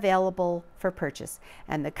were available for purchase,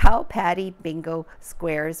 and the cow patty bingo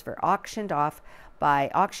squares were auctioned off by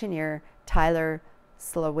auctioneer Tyler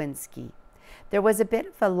Slowinski. There was a bit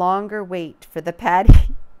of a longer wait for the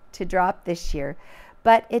patty to drop this year,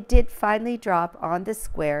 but it did finally drop on the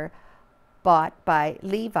square bought by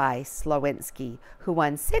Levi Slowinski, who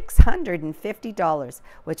won $650,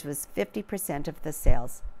 which was 50% of the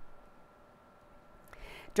sales.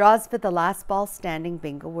 Draws for the last ball standing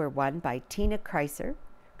bingo were won by Tina Creaser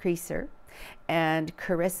and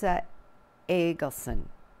Carissa Eggleston.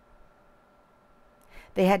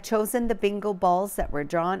 They had chosen the bingo balls that were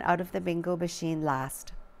drawn out of the bingo machine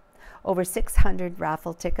last. Over 600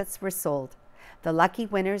 raffle tickets were sold. The lucky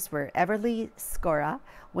winners were Everly Scora,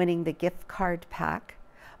 winning the gift card pack,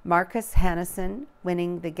 Marcus Hannison,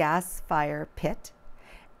 winning the gas fire pit,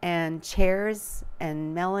 and chairs,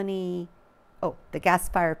 and Melanie, the gas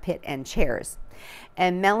fire pit and chairs,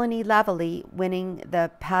 and Melanie Lavalley winning the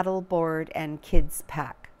paddle board and kids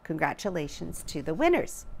pack. Congratulations to the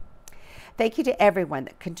winners. Thank you to everyone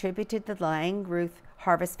that contributed to the Langruth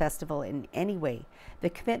Harvest Festival in any way. The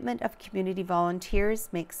commitment of community volunteers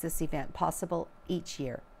makes this event possible each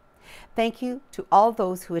year. Thank you to all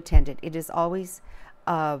those who attended. It is always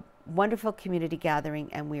a wonderful community gathering,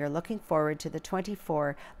 and we are looking forward to the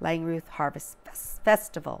 24 Langruth Harvest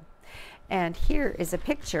Festival. And here is a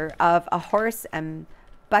picture of a horse and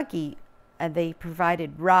buggy, and they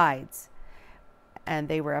provided rides, and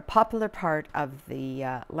they were a popular part of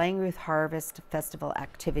the Langruth Harvest Festival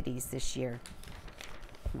activities this year.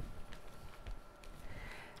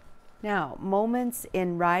 Now, Moments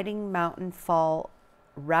in Riding Mountain Fall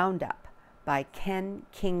Roundup by Ken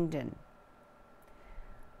Kingdon.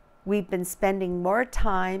 We've been spending more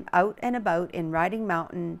time out and about in Riding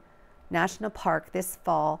Mountain National Park this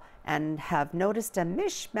fall and have noticed a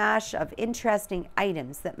mishmash of interesting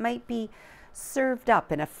items that might be served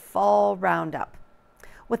up in a fall roundup.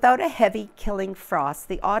 Without a heavy killing frost,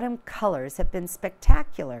 the autumn colors have been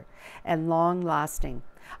spectacular and long-lasting.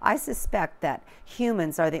 I suspect that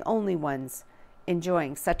humans are the only ones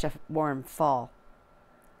enjoying such a warm fall.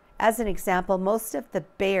 As an example, most of the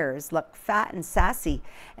bears look fat and sassy,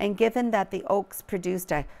 and given that the oaks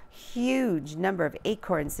produced a huge number of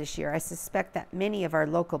acorns this year, I suspect that many of our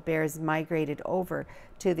local bears migrated over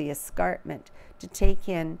to the escarpment to take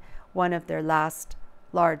in one of their last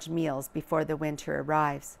large meals before the winter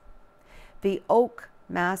arrives. The oak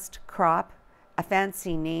mast crop, a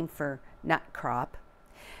fancy name for nut crop,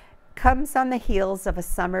 comes on the heels of a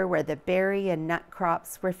summer where the berry and nut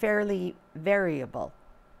crops were fairly variable.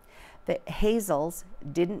 The hazels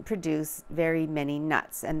didn't produce very many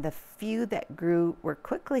nuts, and the few that grew were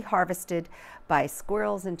quickly harvested by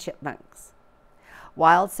squirrels and chipmunks.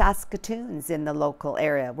 Wild Saskatoons in the local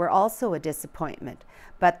area were also a disappointment,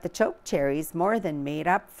 but the chokecherries more than made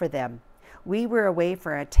up for them. We were away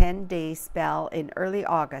for a 10-day spell in early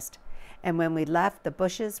August, and when we left, the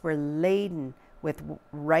bushes were laden with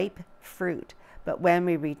ripe fruit, but when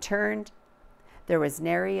we returned, there was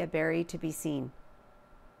nary a berry to be seen.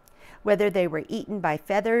 Whether they were eaten by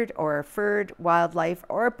feathered or furred wildlife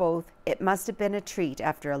or both, it must have been a treat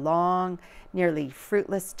after a long, nearly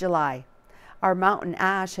fruitless July. Our mountain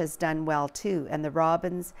ash has done well too, and the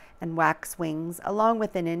robins and waxwings, along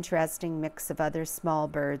with an interesting mix of other small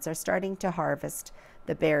birds, are starting to harvest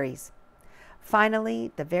the berries.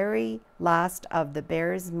 Finally, the very last of the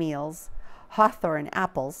bears' meals, hawthorn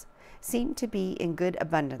apples, seem to be in good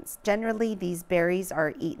abundance. Generally, these berries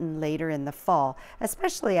are eaten later in the fall,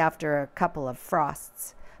 especially after a couple of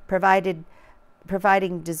frosts, providing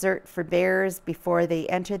dessert for bears before they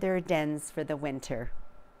enter their dens for the winter.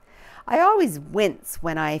 I always wince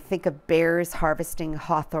when I think of bears harvesting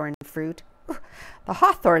hawthorn fruit. The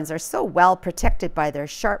hawthorns are so well protected by their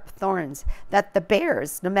sharp thorns that the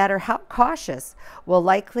bears, no matter how cautious, will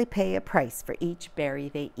likely pay a price for each berry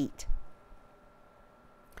they eat.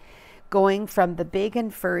 Going from the big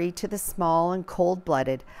and furry to the small and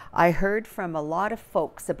cold-blooded, I heard from a lot of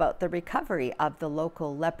folks about the recovery of the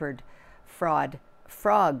local leopard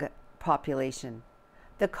frog population.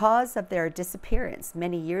 The cause of their disappearance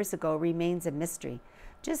many years ago remains a mystery,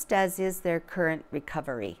 just as is their current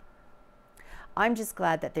recovery. I'm just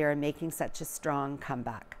glad that they are making such a strong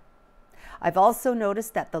comeback. I've also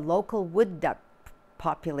noticed that the local wood duck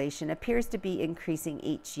population appears to be increasing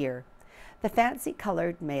each year. The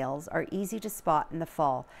fancy-colored males are easy to spot in the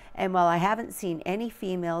fall, and while I haven't seen any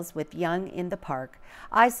females with young in the park,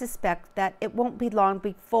 I suspect that it won't be long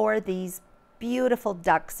before these beautiful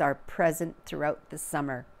ducks are present throughout the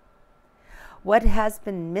summer. What has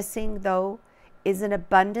been missing, though, is an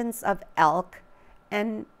abundance of elk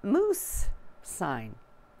and moose sign.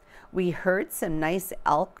 We heard some nice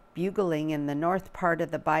elk bugling in the north part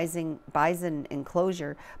of the bison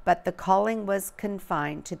enclosure, but the calling was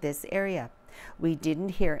confined to this area. We didn't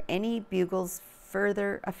hear any bugles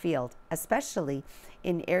further afield, especially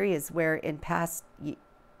in areas where in past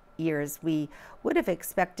years we would have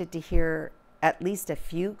expected to hear at least a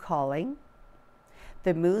few calling.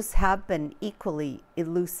 The moose have been equally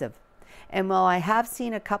elusive, and while I have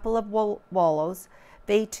seen a couple of wallows,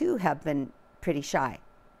 they too have been pretty shy.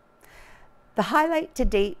 The highlight to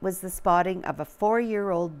date was the spotting of a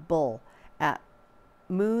 4-year-old bull at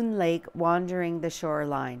Moon Lake wandering the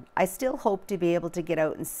shoreline. I still hope to be able to get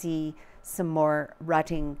out and see some more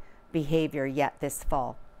rutting behavior yet this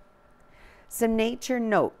fall. Some nature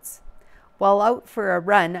notes. While out for a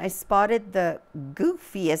run, I spotted the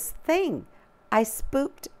goofiest thing. I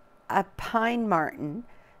spooked a pine marten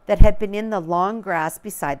that had been in the long grass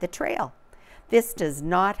beside the trail. This does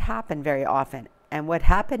not happen very often, and what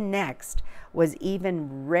happened next was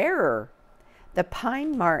even rarer. The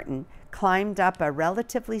pine marten climbed up a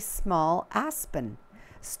relatively small aspen,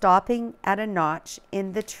 stopping at a notch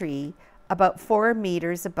in the tree about 4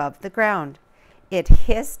 meters above the ground. It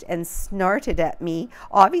hissed and snorted at me,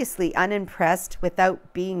 obviously unimpressed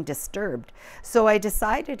without being disturbed, so I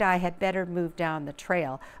decided I had better move down the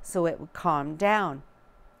trail so it would calm down.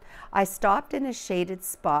 I stopped in a shaded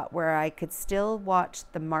spot where I could still watch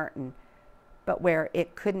the marten, but where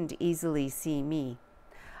it couldn't easily see me.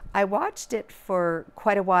 I watched it for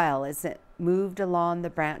quite a while as it moved along the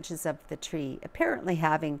branches of the tree, apparently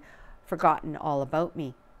having forgotten all about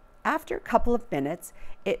me. After a couple of minutes,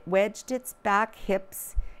 it wedged its back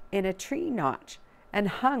hips in a tree notch and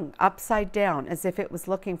hung upside down as if it was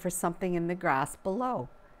looking for something in the grass below.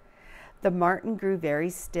 The marten grew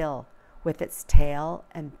very still, with its tail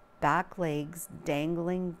and back legs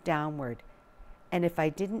dangling downward, and if I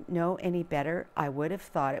didn't know any better, I would have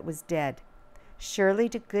thought it was dead. Surely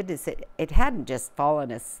to goodness it hadn't just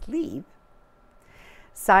fallen asleep.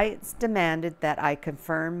 Science demanded that I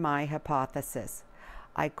confirm my hypothesis.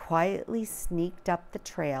 I quietly sneaked up the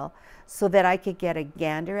trail so that I could get a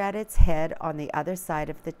gander at its head on the other side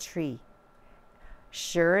of the tree.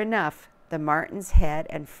 Sure enough, the marten's head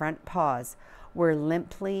and front paws were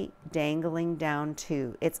limply dangling down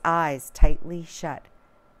too, its eyes tightly shut.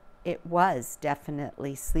 It was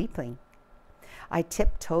definitely sleeping. I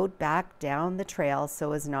tiptoed back down the trail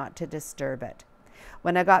so as not to disturb it.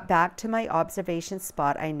 When I got back to my observation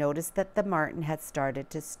spot, I noticed that the marten had started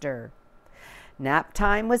to stir. Nap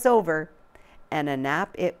time was over, and a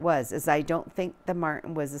nap it was, as I don't think the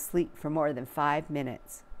marten was asleep for more than 5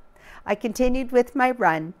 minutes. I continued with my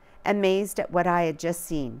run, amazed at what I had just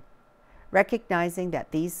seen, recognizing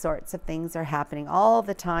that these sorts of things are happening all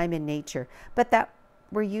the time in nature, but that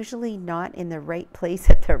we're usually not in the right place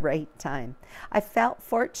at the right time. I felt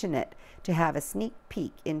fortunate to have a sneak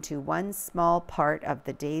peek into one small part of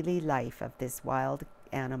the daily life of this wild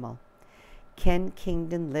animal. Ken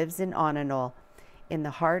Kingdon lives in Onanol, in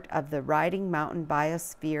the heart of the Riding Mountain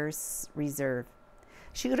Biosphere Reserve.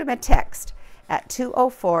 Shoot him a text at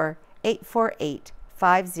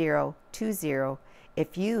 204-848-5020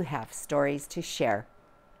 if you have stories to share.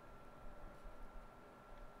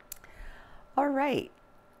 All right.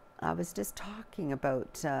 I was just talking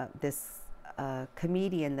about this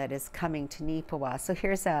comedian that is coming to Neepawa. So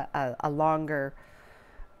here's a longer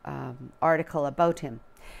article about him.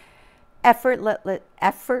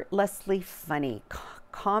 Effortlessly funny.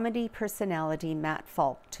 Comedy personality Matt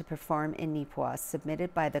Falk to perform in Neepawa,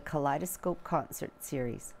 submitted by the Kaleidoscope Concert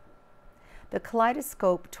Series. The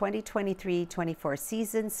Kaleidoscope 2023-24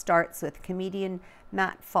 season starts with comedian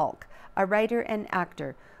Matt Falk, a writer and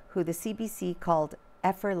actor who the CBC called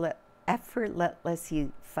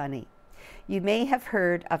effortlessly funny. You may have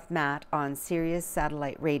heard of Matt on Sirius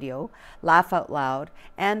Satellite Radio, Laugh Out Loud,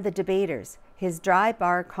 and The Debaters. His dry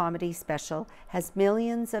bar comedy special has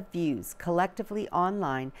millions of views collectively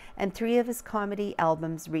online, and 3 of his comedy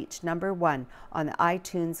albums reached #1 on the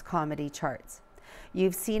iTunes comedy charts.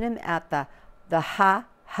 You've seen him at the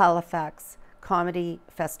Halifax Comedy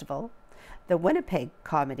Festival, the Winnipeg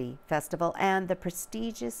Comedy Festival, and the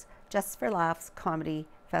prestigious Just for Laughs Comedy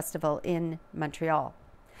Festival in Montreal.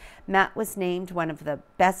 Matt was named one of the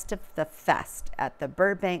best of the fest at the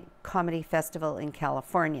Burbank Comedy Festival in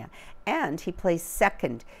California, and he placed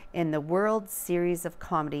 2nd in the World Series of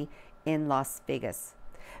Comedy in Las Vegas.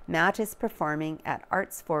 Matt is performing at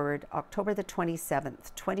Arts Forward October the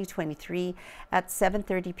 27th, 2023 at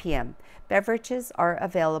 7:30 p.m. Beverages are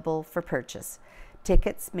available for purchase.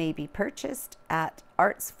 Tickets may be purchased at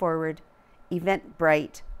Arts Forward,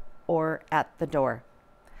 Eventbrite, or at the door.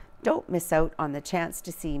 Don't miss out on the chance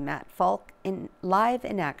to see Matt Falk live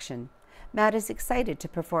in action. Matt is excited to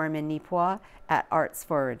perform in Neepawa at Arts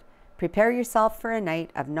Forward. Prepare yourself for a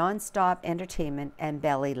night of non-stop entertainment and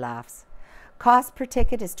belly laughs. Cost per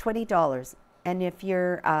ticket is $20, and if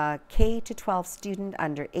you're a K-12 student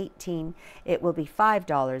under 18, it will be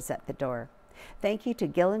 $5 at the door. Thank you to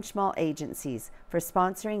Gill & Schmall Agencies for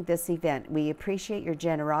sponsoring this event. We appreciate your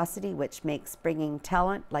generosity, which makes bringing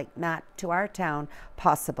talent like Matt to our town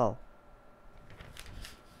possible.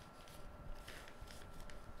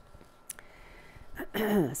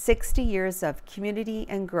 "60 years of community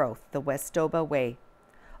and growth, the Westoba Way."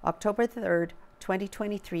 October 3rd,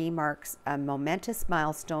 2023 marks a momentous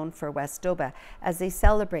milestone for Westoba as they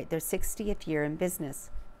celebrate their 60th year in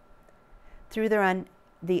business. Through the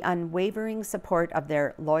unwavering support of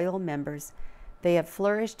their loyal members, they have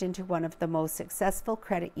flourished into one of the most successful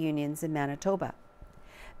credit unions in Manitoba.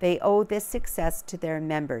 They owe this success to their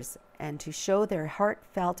members, and to show their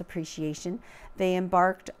heartfelt appreciation, they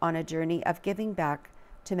embarked on a journey of giving back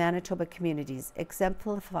to Manitoba communities,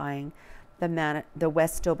 exemplifying the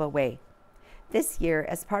Westoba Way. This year,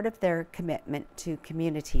 as part of their commitment to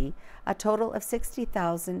community, a total of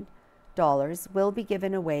 $60,000 will be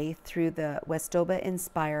given away through the Westoba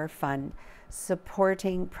Inspire Fund,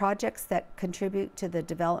 supporting projects that contribute to the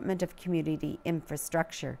development of community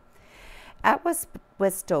infrastructure. At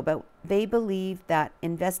Westoba, they believe that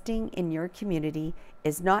investing in your community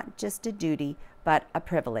is not just a duty, but a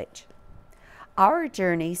privilege. Our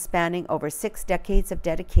journey, spanning over 6 decades of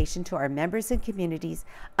dedication to our members and communities,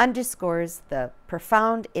 underscores the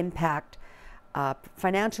profound impact a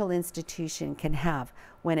financial institution can have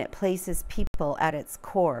when it places people at its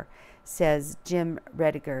core, says Jim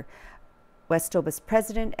Rediger, Westoba's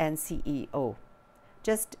president and CEO.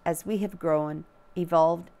 Just as we have grown,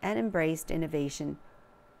 evolved, and embraced innovation,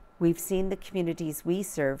 We've seen the communities we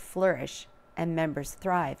serve flourish and members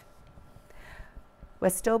thrive.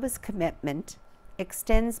 Westoba's commitment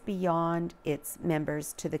extends beyond its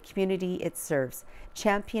members to the community it serves,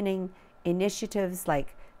 championing initiatives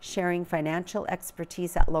like sharing financial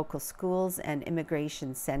expertise at local schools and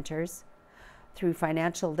immigration centers, through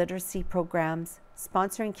financial literacy programs,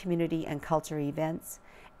 sponsoring community and culture events,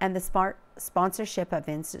 and the sponsorship of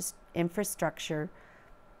infrastructure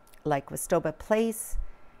like Westoba Place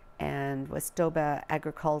and Westoba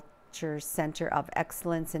Agriculture Center of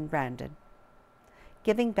Excellence in Brandon.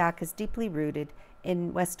 Giving back is deeply rooted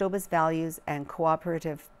in Westoba's values and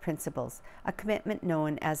cooperative principles, a commitment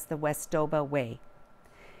known as the Westoba Way.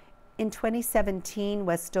 In 2017,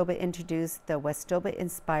 Westoba introduced the Westoba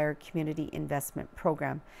Inspire Community Investment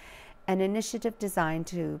Program, an initiative designed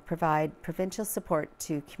to provide provincial support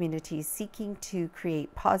to communities seeking to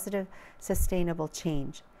create positive, sustainable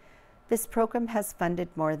change. This program has funded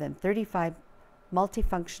more than 35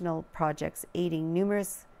 multifunctional projects, aiding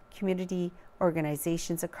numerous community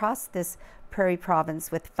organizations across this prairie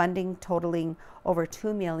province, with funding totaling over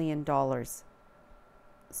 $2 million.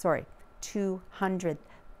 Sorry,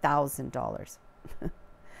 $200,000.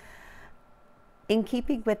 In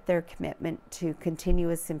keeping with their commitment to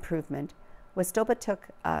continuous improvement, Westoba took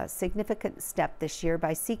a significant step this year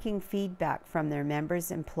by seeking feedback from their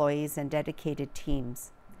members, employees, and dedicated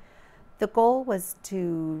teams. The goal was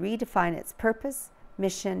to redefine its purpose,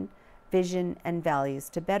 mission, vision, and values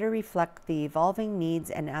to better reflect the evolving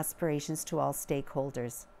needs and aspirations to all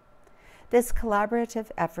stakeholders. This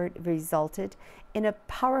collaborative effort resulted in a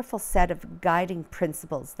powerful set of guiding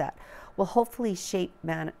principles that will hopefully shape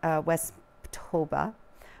Westoba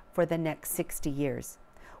for the next 60 years.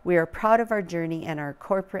 We are proud of our journey and our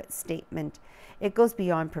corporate statement. It goes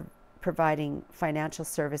beyond providing financial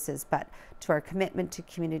services, but to our commitment to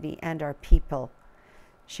community and our people,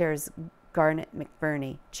 shares Garnet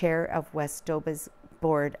McBurney, Chair of Westoba's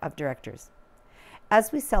Board of Directors.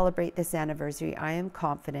 As we celebrate this anniversary, I am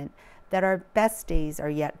confident that our best days are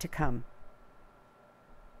yet to come.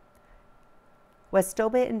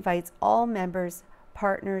 Westoba invites all members,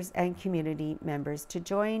 partners, and community members to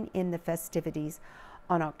join in the festivities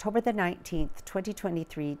on October the 19th,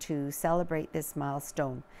 2023, to celebrate this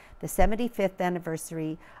milestone. The 75th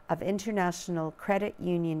anniversary of International Credit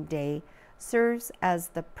Union Day serves as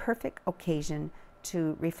the perfect occasion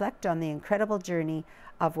to reflect on the incredible journey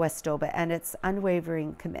of Westoba and its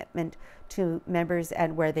unwavering commitment to members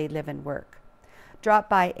and where they live and work. Drop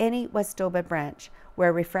by any Westoba branch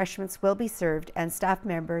where refreshments will be served and staff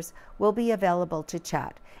members will be available to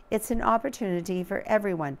chat. It's an opportunity for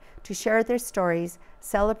everyone to share their stories,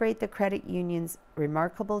 celebrate the credit union's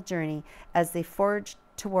remarkable journey as they forge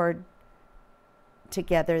toward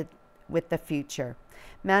together with the future.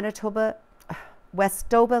 Westoba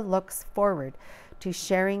looks forward to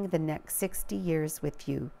sharing the next 60 years with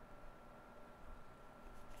you.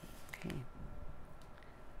 Okay.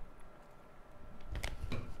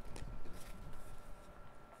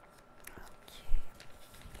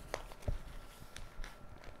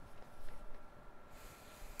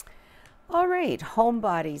 All right,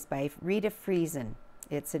 Homebodies by Rita Friesen.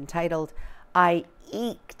 It's entitled, I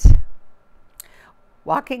Eeked.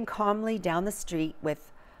 Walking calmly down the street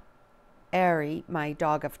with Ari, my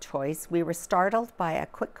dog of choice, we were startled by a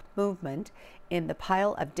quick movement in the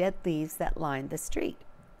pile of dead leaves that lined the street.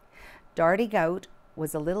 Darting out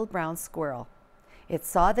was a little brown squirrel. It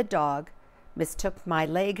saw the dog, mistook my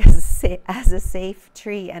leg as a safe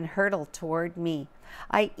tree, and hurtled toward me.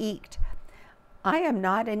 I eeked. I am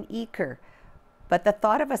not an eeker, but the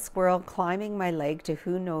thought of a squirrel climbing my leg to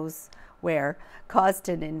who knows where caused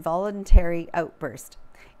an involuntary outburst.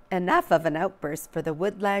 Enough of an outburst for the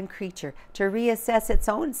woodland creature to reassess its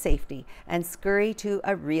own safety and scurry to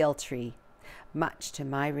a real tree, much to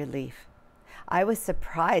my relief. I was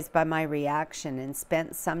surprised by my reaction and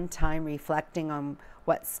spent some time reflecting on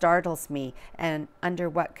what startles me and under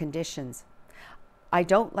what conditions. I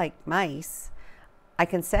don't like mice. I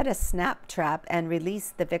can set a snap trap and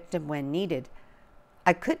release the victim when needed.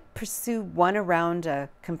 I could pursue one around a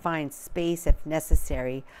confined space if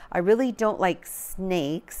necessary. I really don't like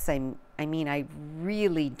snakes. I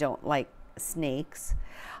really don't like snakes.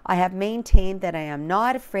 I have maintained that I am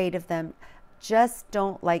not afraid of them, just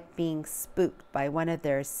don't like being spooked by one of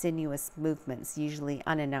their sinuous movements, usually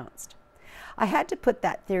unannounced. I had to put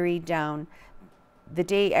that theory down the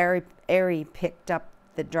day Ari picked up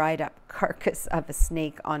the dried up carcass of a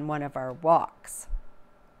snake on one of our walks.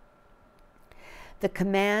 The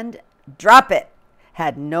command, drop it,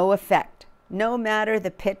 had no effect, no matter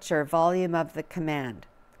the pitch or volume of the command.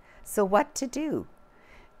 So what to do?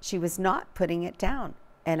 She was not putting it down.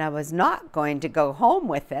 and I was not going to go home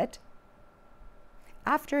with it.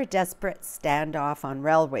 After a desperate standoff on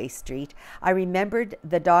Railway Street, I remembered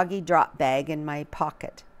the doggy drop bag in my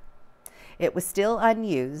pocket. It was still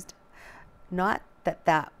unused. Not that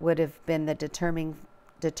that would have been the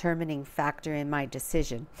determining factor in my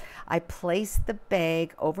decision. I placed the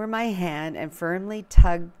bag over my hand and firmly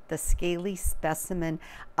tugged the scaly specimen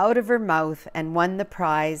out of her mouth and won the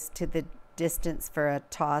prize to the distance for a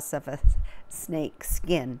toss of a snake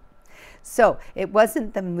skin. So it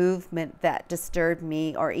wasn't the movement that disturbed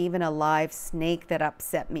me or even a live snake that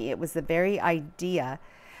upset me. It was the very idea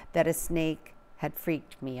that a snake had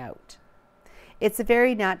freaked me out. It's a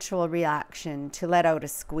very natural reaction to let out a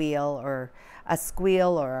squeal or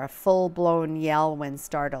a full-blown yell when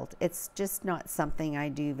startled. It's just not something I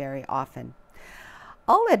do very often.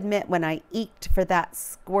 I'll admit when I eked for that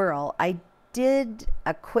squirrel, I did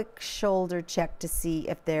a quick shoulder check to see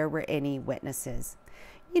if there were any witnesses.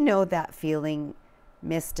 You know that feeling,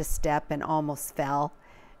 missed a step and almost fell.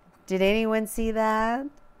 Did anyone see that?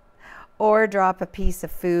 Or drop a piece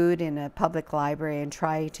of food in a public library and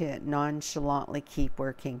try to nonchalantly keep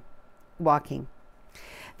walking.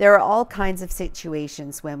 There are all kinds of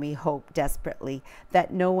situations when we hope desperately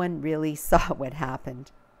that no one really saw what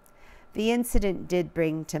happened. The incident did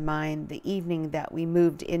bring to mind the evening that we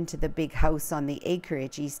moved into the big house on the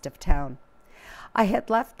acreage east of town. I had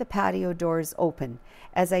left the patio doors open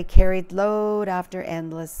as I carried load after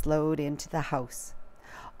endless load into the house.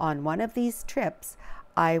 On one of these trips,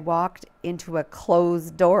 I walked into a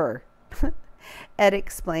closed door. Ed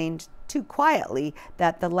explained too quietly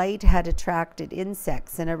that the light had attracted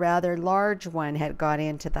insects and a rather large one had got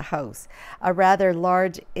into the house. A rather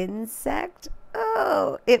large insect?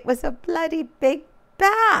 Oh, it was a bloody big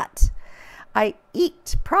bat. I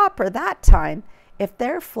eked proper that time. If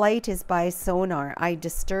their flight is by sonar, I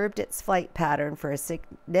disturbed its flight pattern for a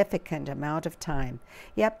significant amount of time.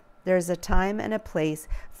 Yep, there's a time and a place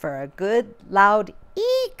for a good loud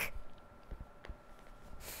eek.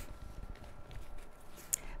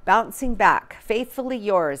 Bouncing Back, Faithfully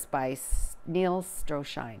Yours by Neil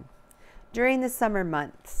Stroshine. During the summer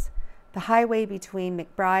months, the highway between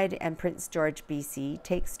McBride and Prince George, BC,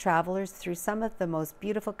 takes travelers through some of the most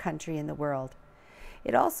beautiful country in the world.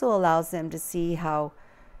 It also allows them to see how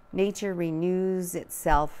nature renews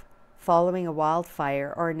itself following a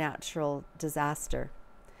wildfire or natural disaster.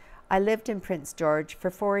 I lived in Prince George for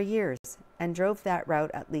 4 years and drove that route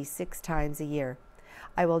at least 6 times a year.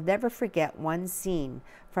 I will never forget one scene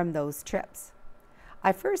from those trips.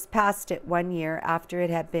 I first passed it one year after it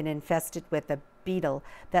had been infested with a beetle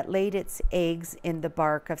that laid its eggs in the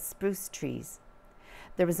bark of spruce trees.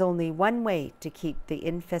 There was only one way to keep the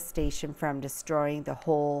infestation from destroying the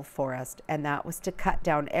whole forest, and that was to cut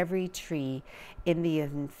down every tree in the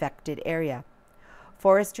infected area.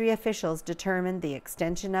 Forestry officials determined the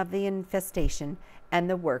extension of the infestation, and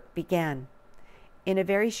the work began. In a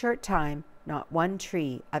very short time, not one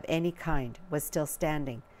tree of any kind was still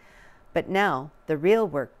standing. But now the real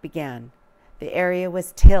work began. The area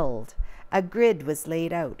was tilled. A grid was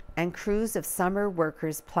laid out, and crews of summer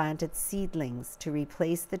workers planted seedlings to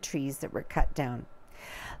replace the trees that were cut down.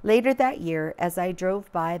 Later that year, as I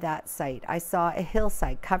drove by that site, I saw a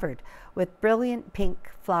hillside covered with brilliant pink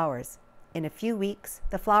flowers. In a few weeks,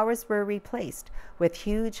 the flowers were replaced with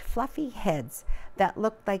huge fluffy heads that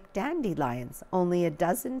looked like dandelions, only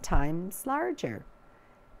 12 times larger.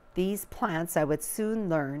 These plants, I would soon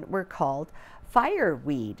learn, were called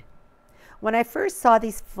fireweed. When I first saw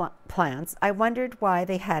these plants, I wondered why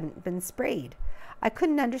they hadn't been sprayed. I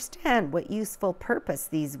couldn't understand what useful purpose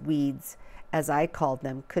these weeds, as I called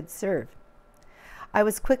them, could serve. I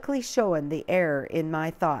was quickly shown the error in my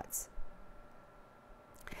thoughts.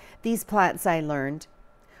 These plants, I learned,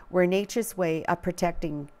 were nature's way of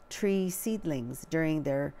protecting tree seedlings during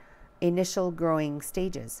their initial growing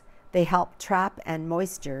stages. They helped trap and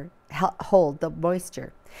hold the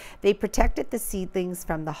moisture. They protected the seedlings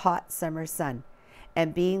from the hot summer sun,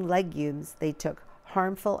 and being legumes, they took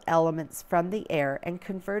harmful elements from the air and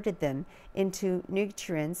converted them into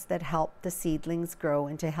nutrients that helped the seedlings grow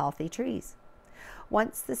into healthy trees.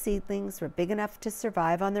 Once the seedlings were big enough to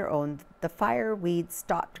survive on their own, the fireweed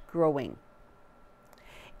stopped growing.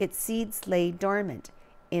 Its seeds lay dormant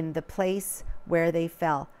in the place where they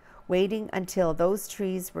fell, waiting until those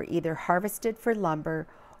trees were either harvested for lumber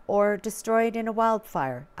or destroyed in a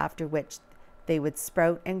wildfire, after which they would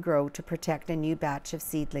sprout and grow to protect a new batch of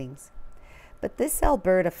seedlings. But this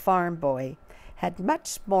Alberta farm boy had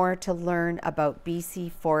much more to learn about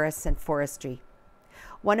BC forests and forestry.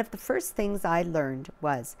 One of the first things I learned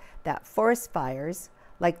was that forest fires,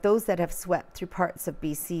 like those that have swept through parts of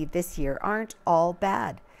BC this year, aren't all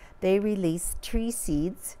bad. They release tree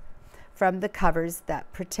seeds from the covers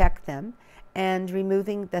that protect them and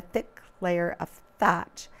removing the thick layer of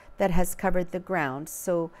thatch that has covered the ground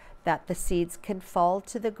so that the seeds can fall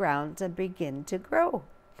to the ground and begin to grow.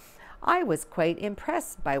 I was quite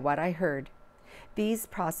impressed by what I heard. These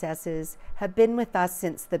processes have been with us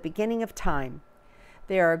since the beginning of time.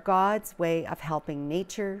 They are God's way of helping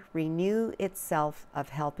nature renew itself, of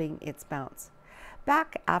helping its bounce.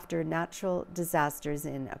 Back after natural disasters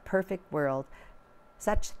in a perfect world,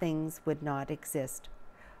 such things would not exist.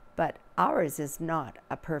 But ours is not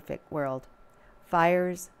a perfect world.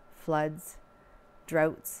 Fires, floods,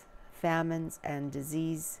 droughts, famines, and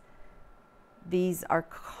disease, these are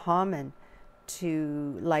common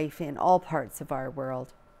to life in all parts of our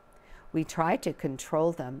world. We try to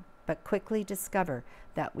control them, but quickly discover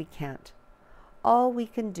that we can't. All we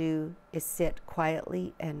can do is sit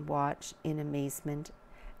quietly and watch in amazement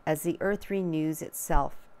as the earth renews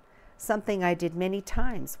itself, something I did many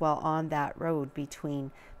times while on that road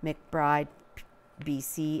between McBride,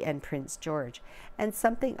 BC and Prince George, and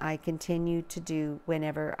something I continue to do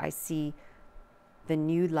whenever I see the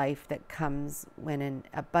new life that comes when an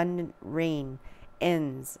abundant rain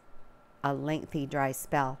ends a lengthy dry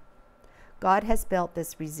spell. God has built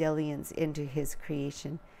this resilience into his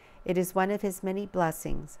creation. It is one of his many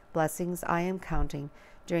blessings I am counting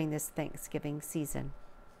during this Thanksgiving season.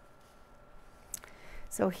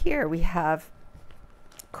 So here we have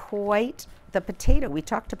quite the potato. We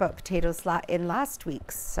talked about potatoes in last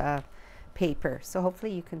week's paper, so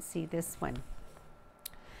hopefully you can see this one.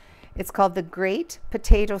 It's called the Great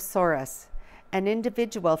Potatosaurus. An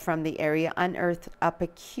individual from the area unearthed a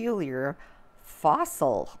peculiar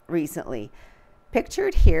fossil recently.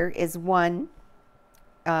 Pictured here is one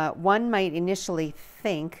might initially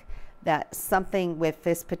think that something with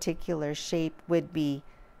this particular shape would be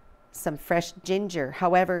some fresh ginger.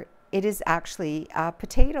 However, it is actually a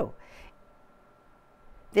potato.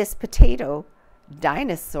 This potato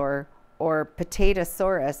dinosaur, or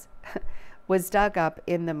Potatosaurus, was dug up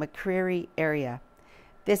in the McCreary area.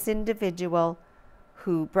 This individual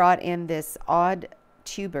who brought in this odd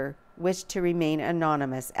tuber wished to remain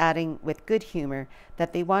anonymous, adding with good humor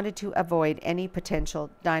that they wanted to avoid any potential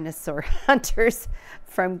dinosaur hunters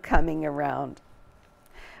from coming around.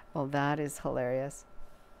 Well, that is hilarious.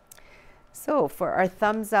 So for our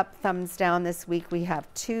thumbs up, thumbs down this week, we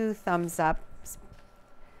have 2 thumbs up.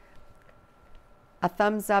 A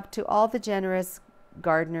thumbs up to all the generous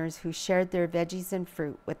gardeners who shared their veggies and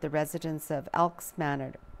fruit with the residents of Elks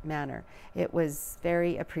Manor. It was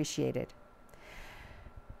very appreciated.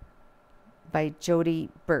 By Jody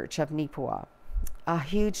Birch of Neepawa. A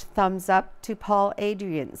huge thumbs up to Paul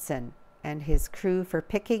Adrianson and his crew for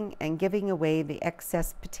picking and giving away the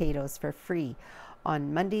excess potatoes for free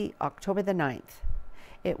on Monday, October the 9th.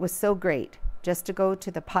 It was so great just to go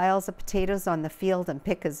to the piles of potatoes on the field and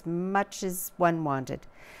pick as much as one wanted.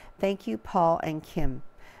 Thank you, Paul and Kim.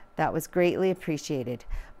 That was greatly appreciated.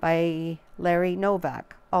 By Larry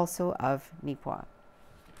Novak, also of Neepawa.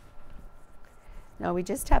 Now we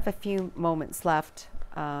just have a few moments left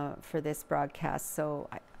for this broadcast, so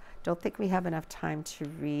I don't think we have enough time to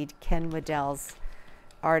read Ken Waddell's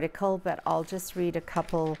article, but I'll just read a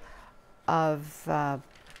couple of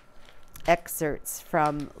excerpts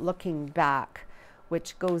from Looking Back,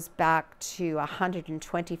 which goes back to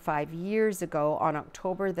 125 years ago on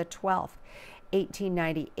October the 12th,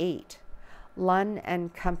 1898. Lunn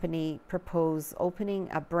and Company propose opening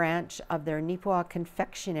a branch of their Neepawa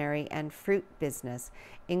confectionery and fruit business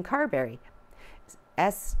in Carberry.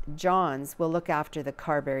 S. Johns will look after the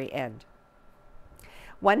Carberry end.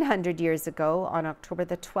 100 years ago, on October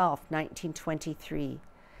the 12th, 1923,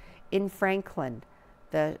 in Franklin,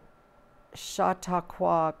 the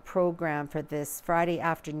Chautauqua program for this Friday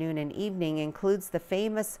afternoon and evening includes the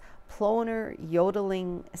famous Ploner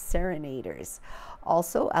yodeling serenaders.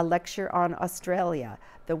 Also, a lecture on Australia,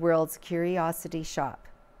 the world's curiosity shop.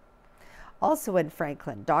 Also in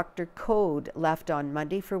Franklin, Dr. Code left on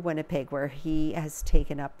Monday for Winnipeg, where he has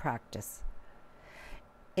taken up practice.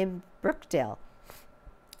 In Brookdale,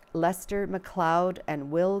 Lester McLeod and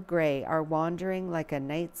Will Gray are wandering like the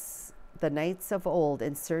knights of old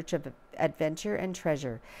in search of adventure and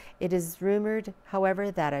treasure. It is rumored,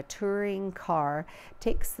 however, that a touring car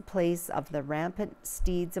takes the place of the rampant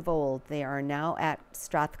steeds of old. They are now at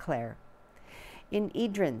Strathclair. In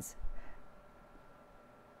Edrins,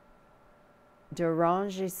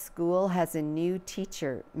 Dorange School has a new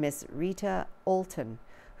teacher, Miss Rita Olton,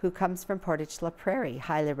 who comes from Portage La Prairie,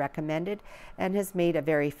 highly recommended, and has made a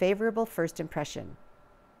very favorable first impression.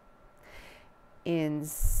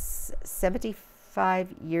 75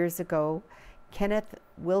 years ago, Kenneth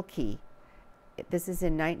Wilkie, this is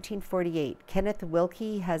in 1948, Kenneth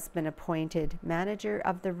Wilkie has been appointed manager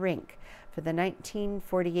of the rink for the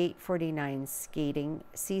 1948-49 skating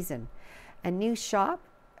season. A new shop,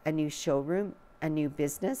 a new showroom, a new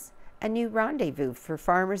business, a new rendezvous for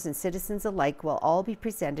farmers and citizens alike will all be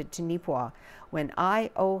presented to Neepawa when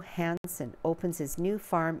I.O. Hansen opens his new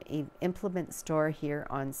farm implement store here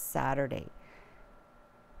on Saturday.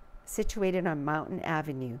 Situated on Mountain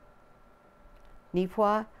Avenue.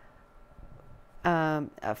 Neepawa,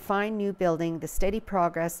 a fine new building, the steady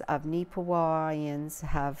progress of Neepawaians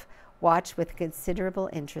have watched with considerable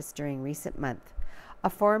interest during recent months. A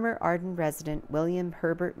former Arden resident, William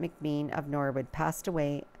Herbert McBean of Norwood, passed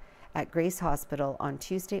away at Grace Hospital on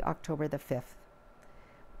Tuesday, October the 5th.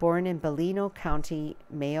 Born in Ballino County,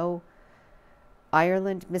 Mayo,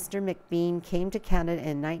 Ireland, Mr. McBean came to Canada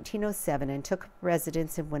in 1907 and took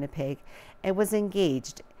residence in Winnipeg and was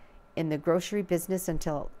engaged in the grocery business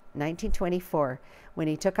until 1924, when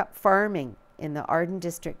he took up farming in the Arden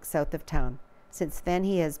district south of town. Since then,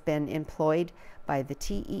 he has been employed by the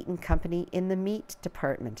T. Eaton Company in the meat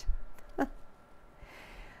department.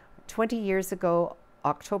 20 years ago,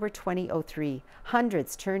 October 2003,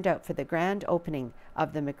 hundreds turned out for the grand opening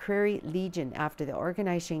of the McCreary Legion after the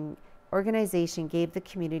organization gave the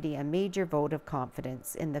community a major vote of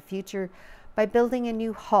confidence in the future by building a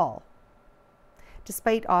new hall.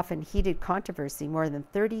 Despite often heated controversy, more than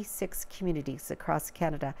 36 communities across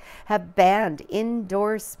Canada have banned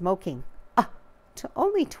indoor smoking to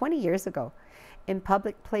only 20 years ago in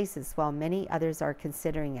public places, while many others are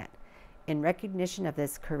considering it. In recognition of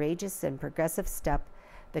this courageous and progressive step,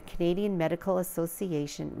 the Canadian Medical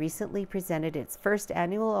Association recently presented its first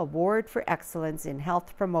annual Award for Excellence in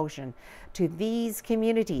Health Promotion to these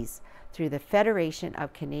communities through the Federation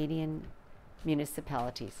of Canadian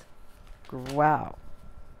Municipalities. Wow.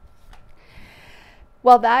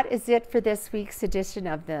 Well, that is it for this week's edition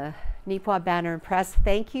of the Neepawa Banner and Press.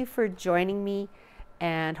 Thank you for joining me,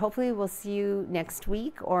 and hopefully we'll see you next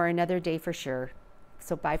week or another day for sure.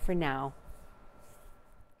 So bye for now.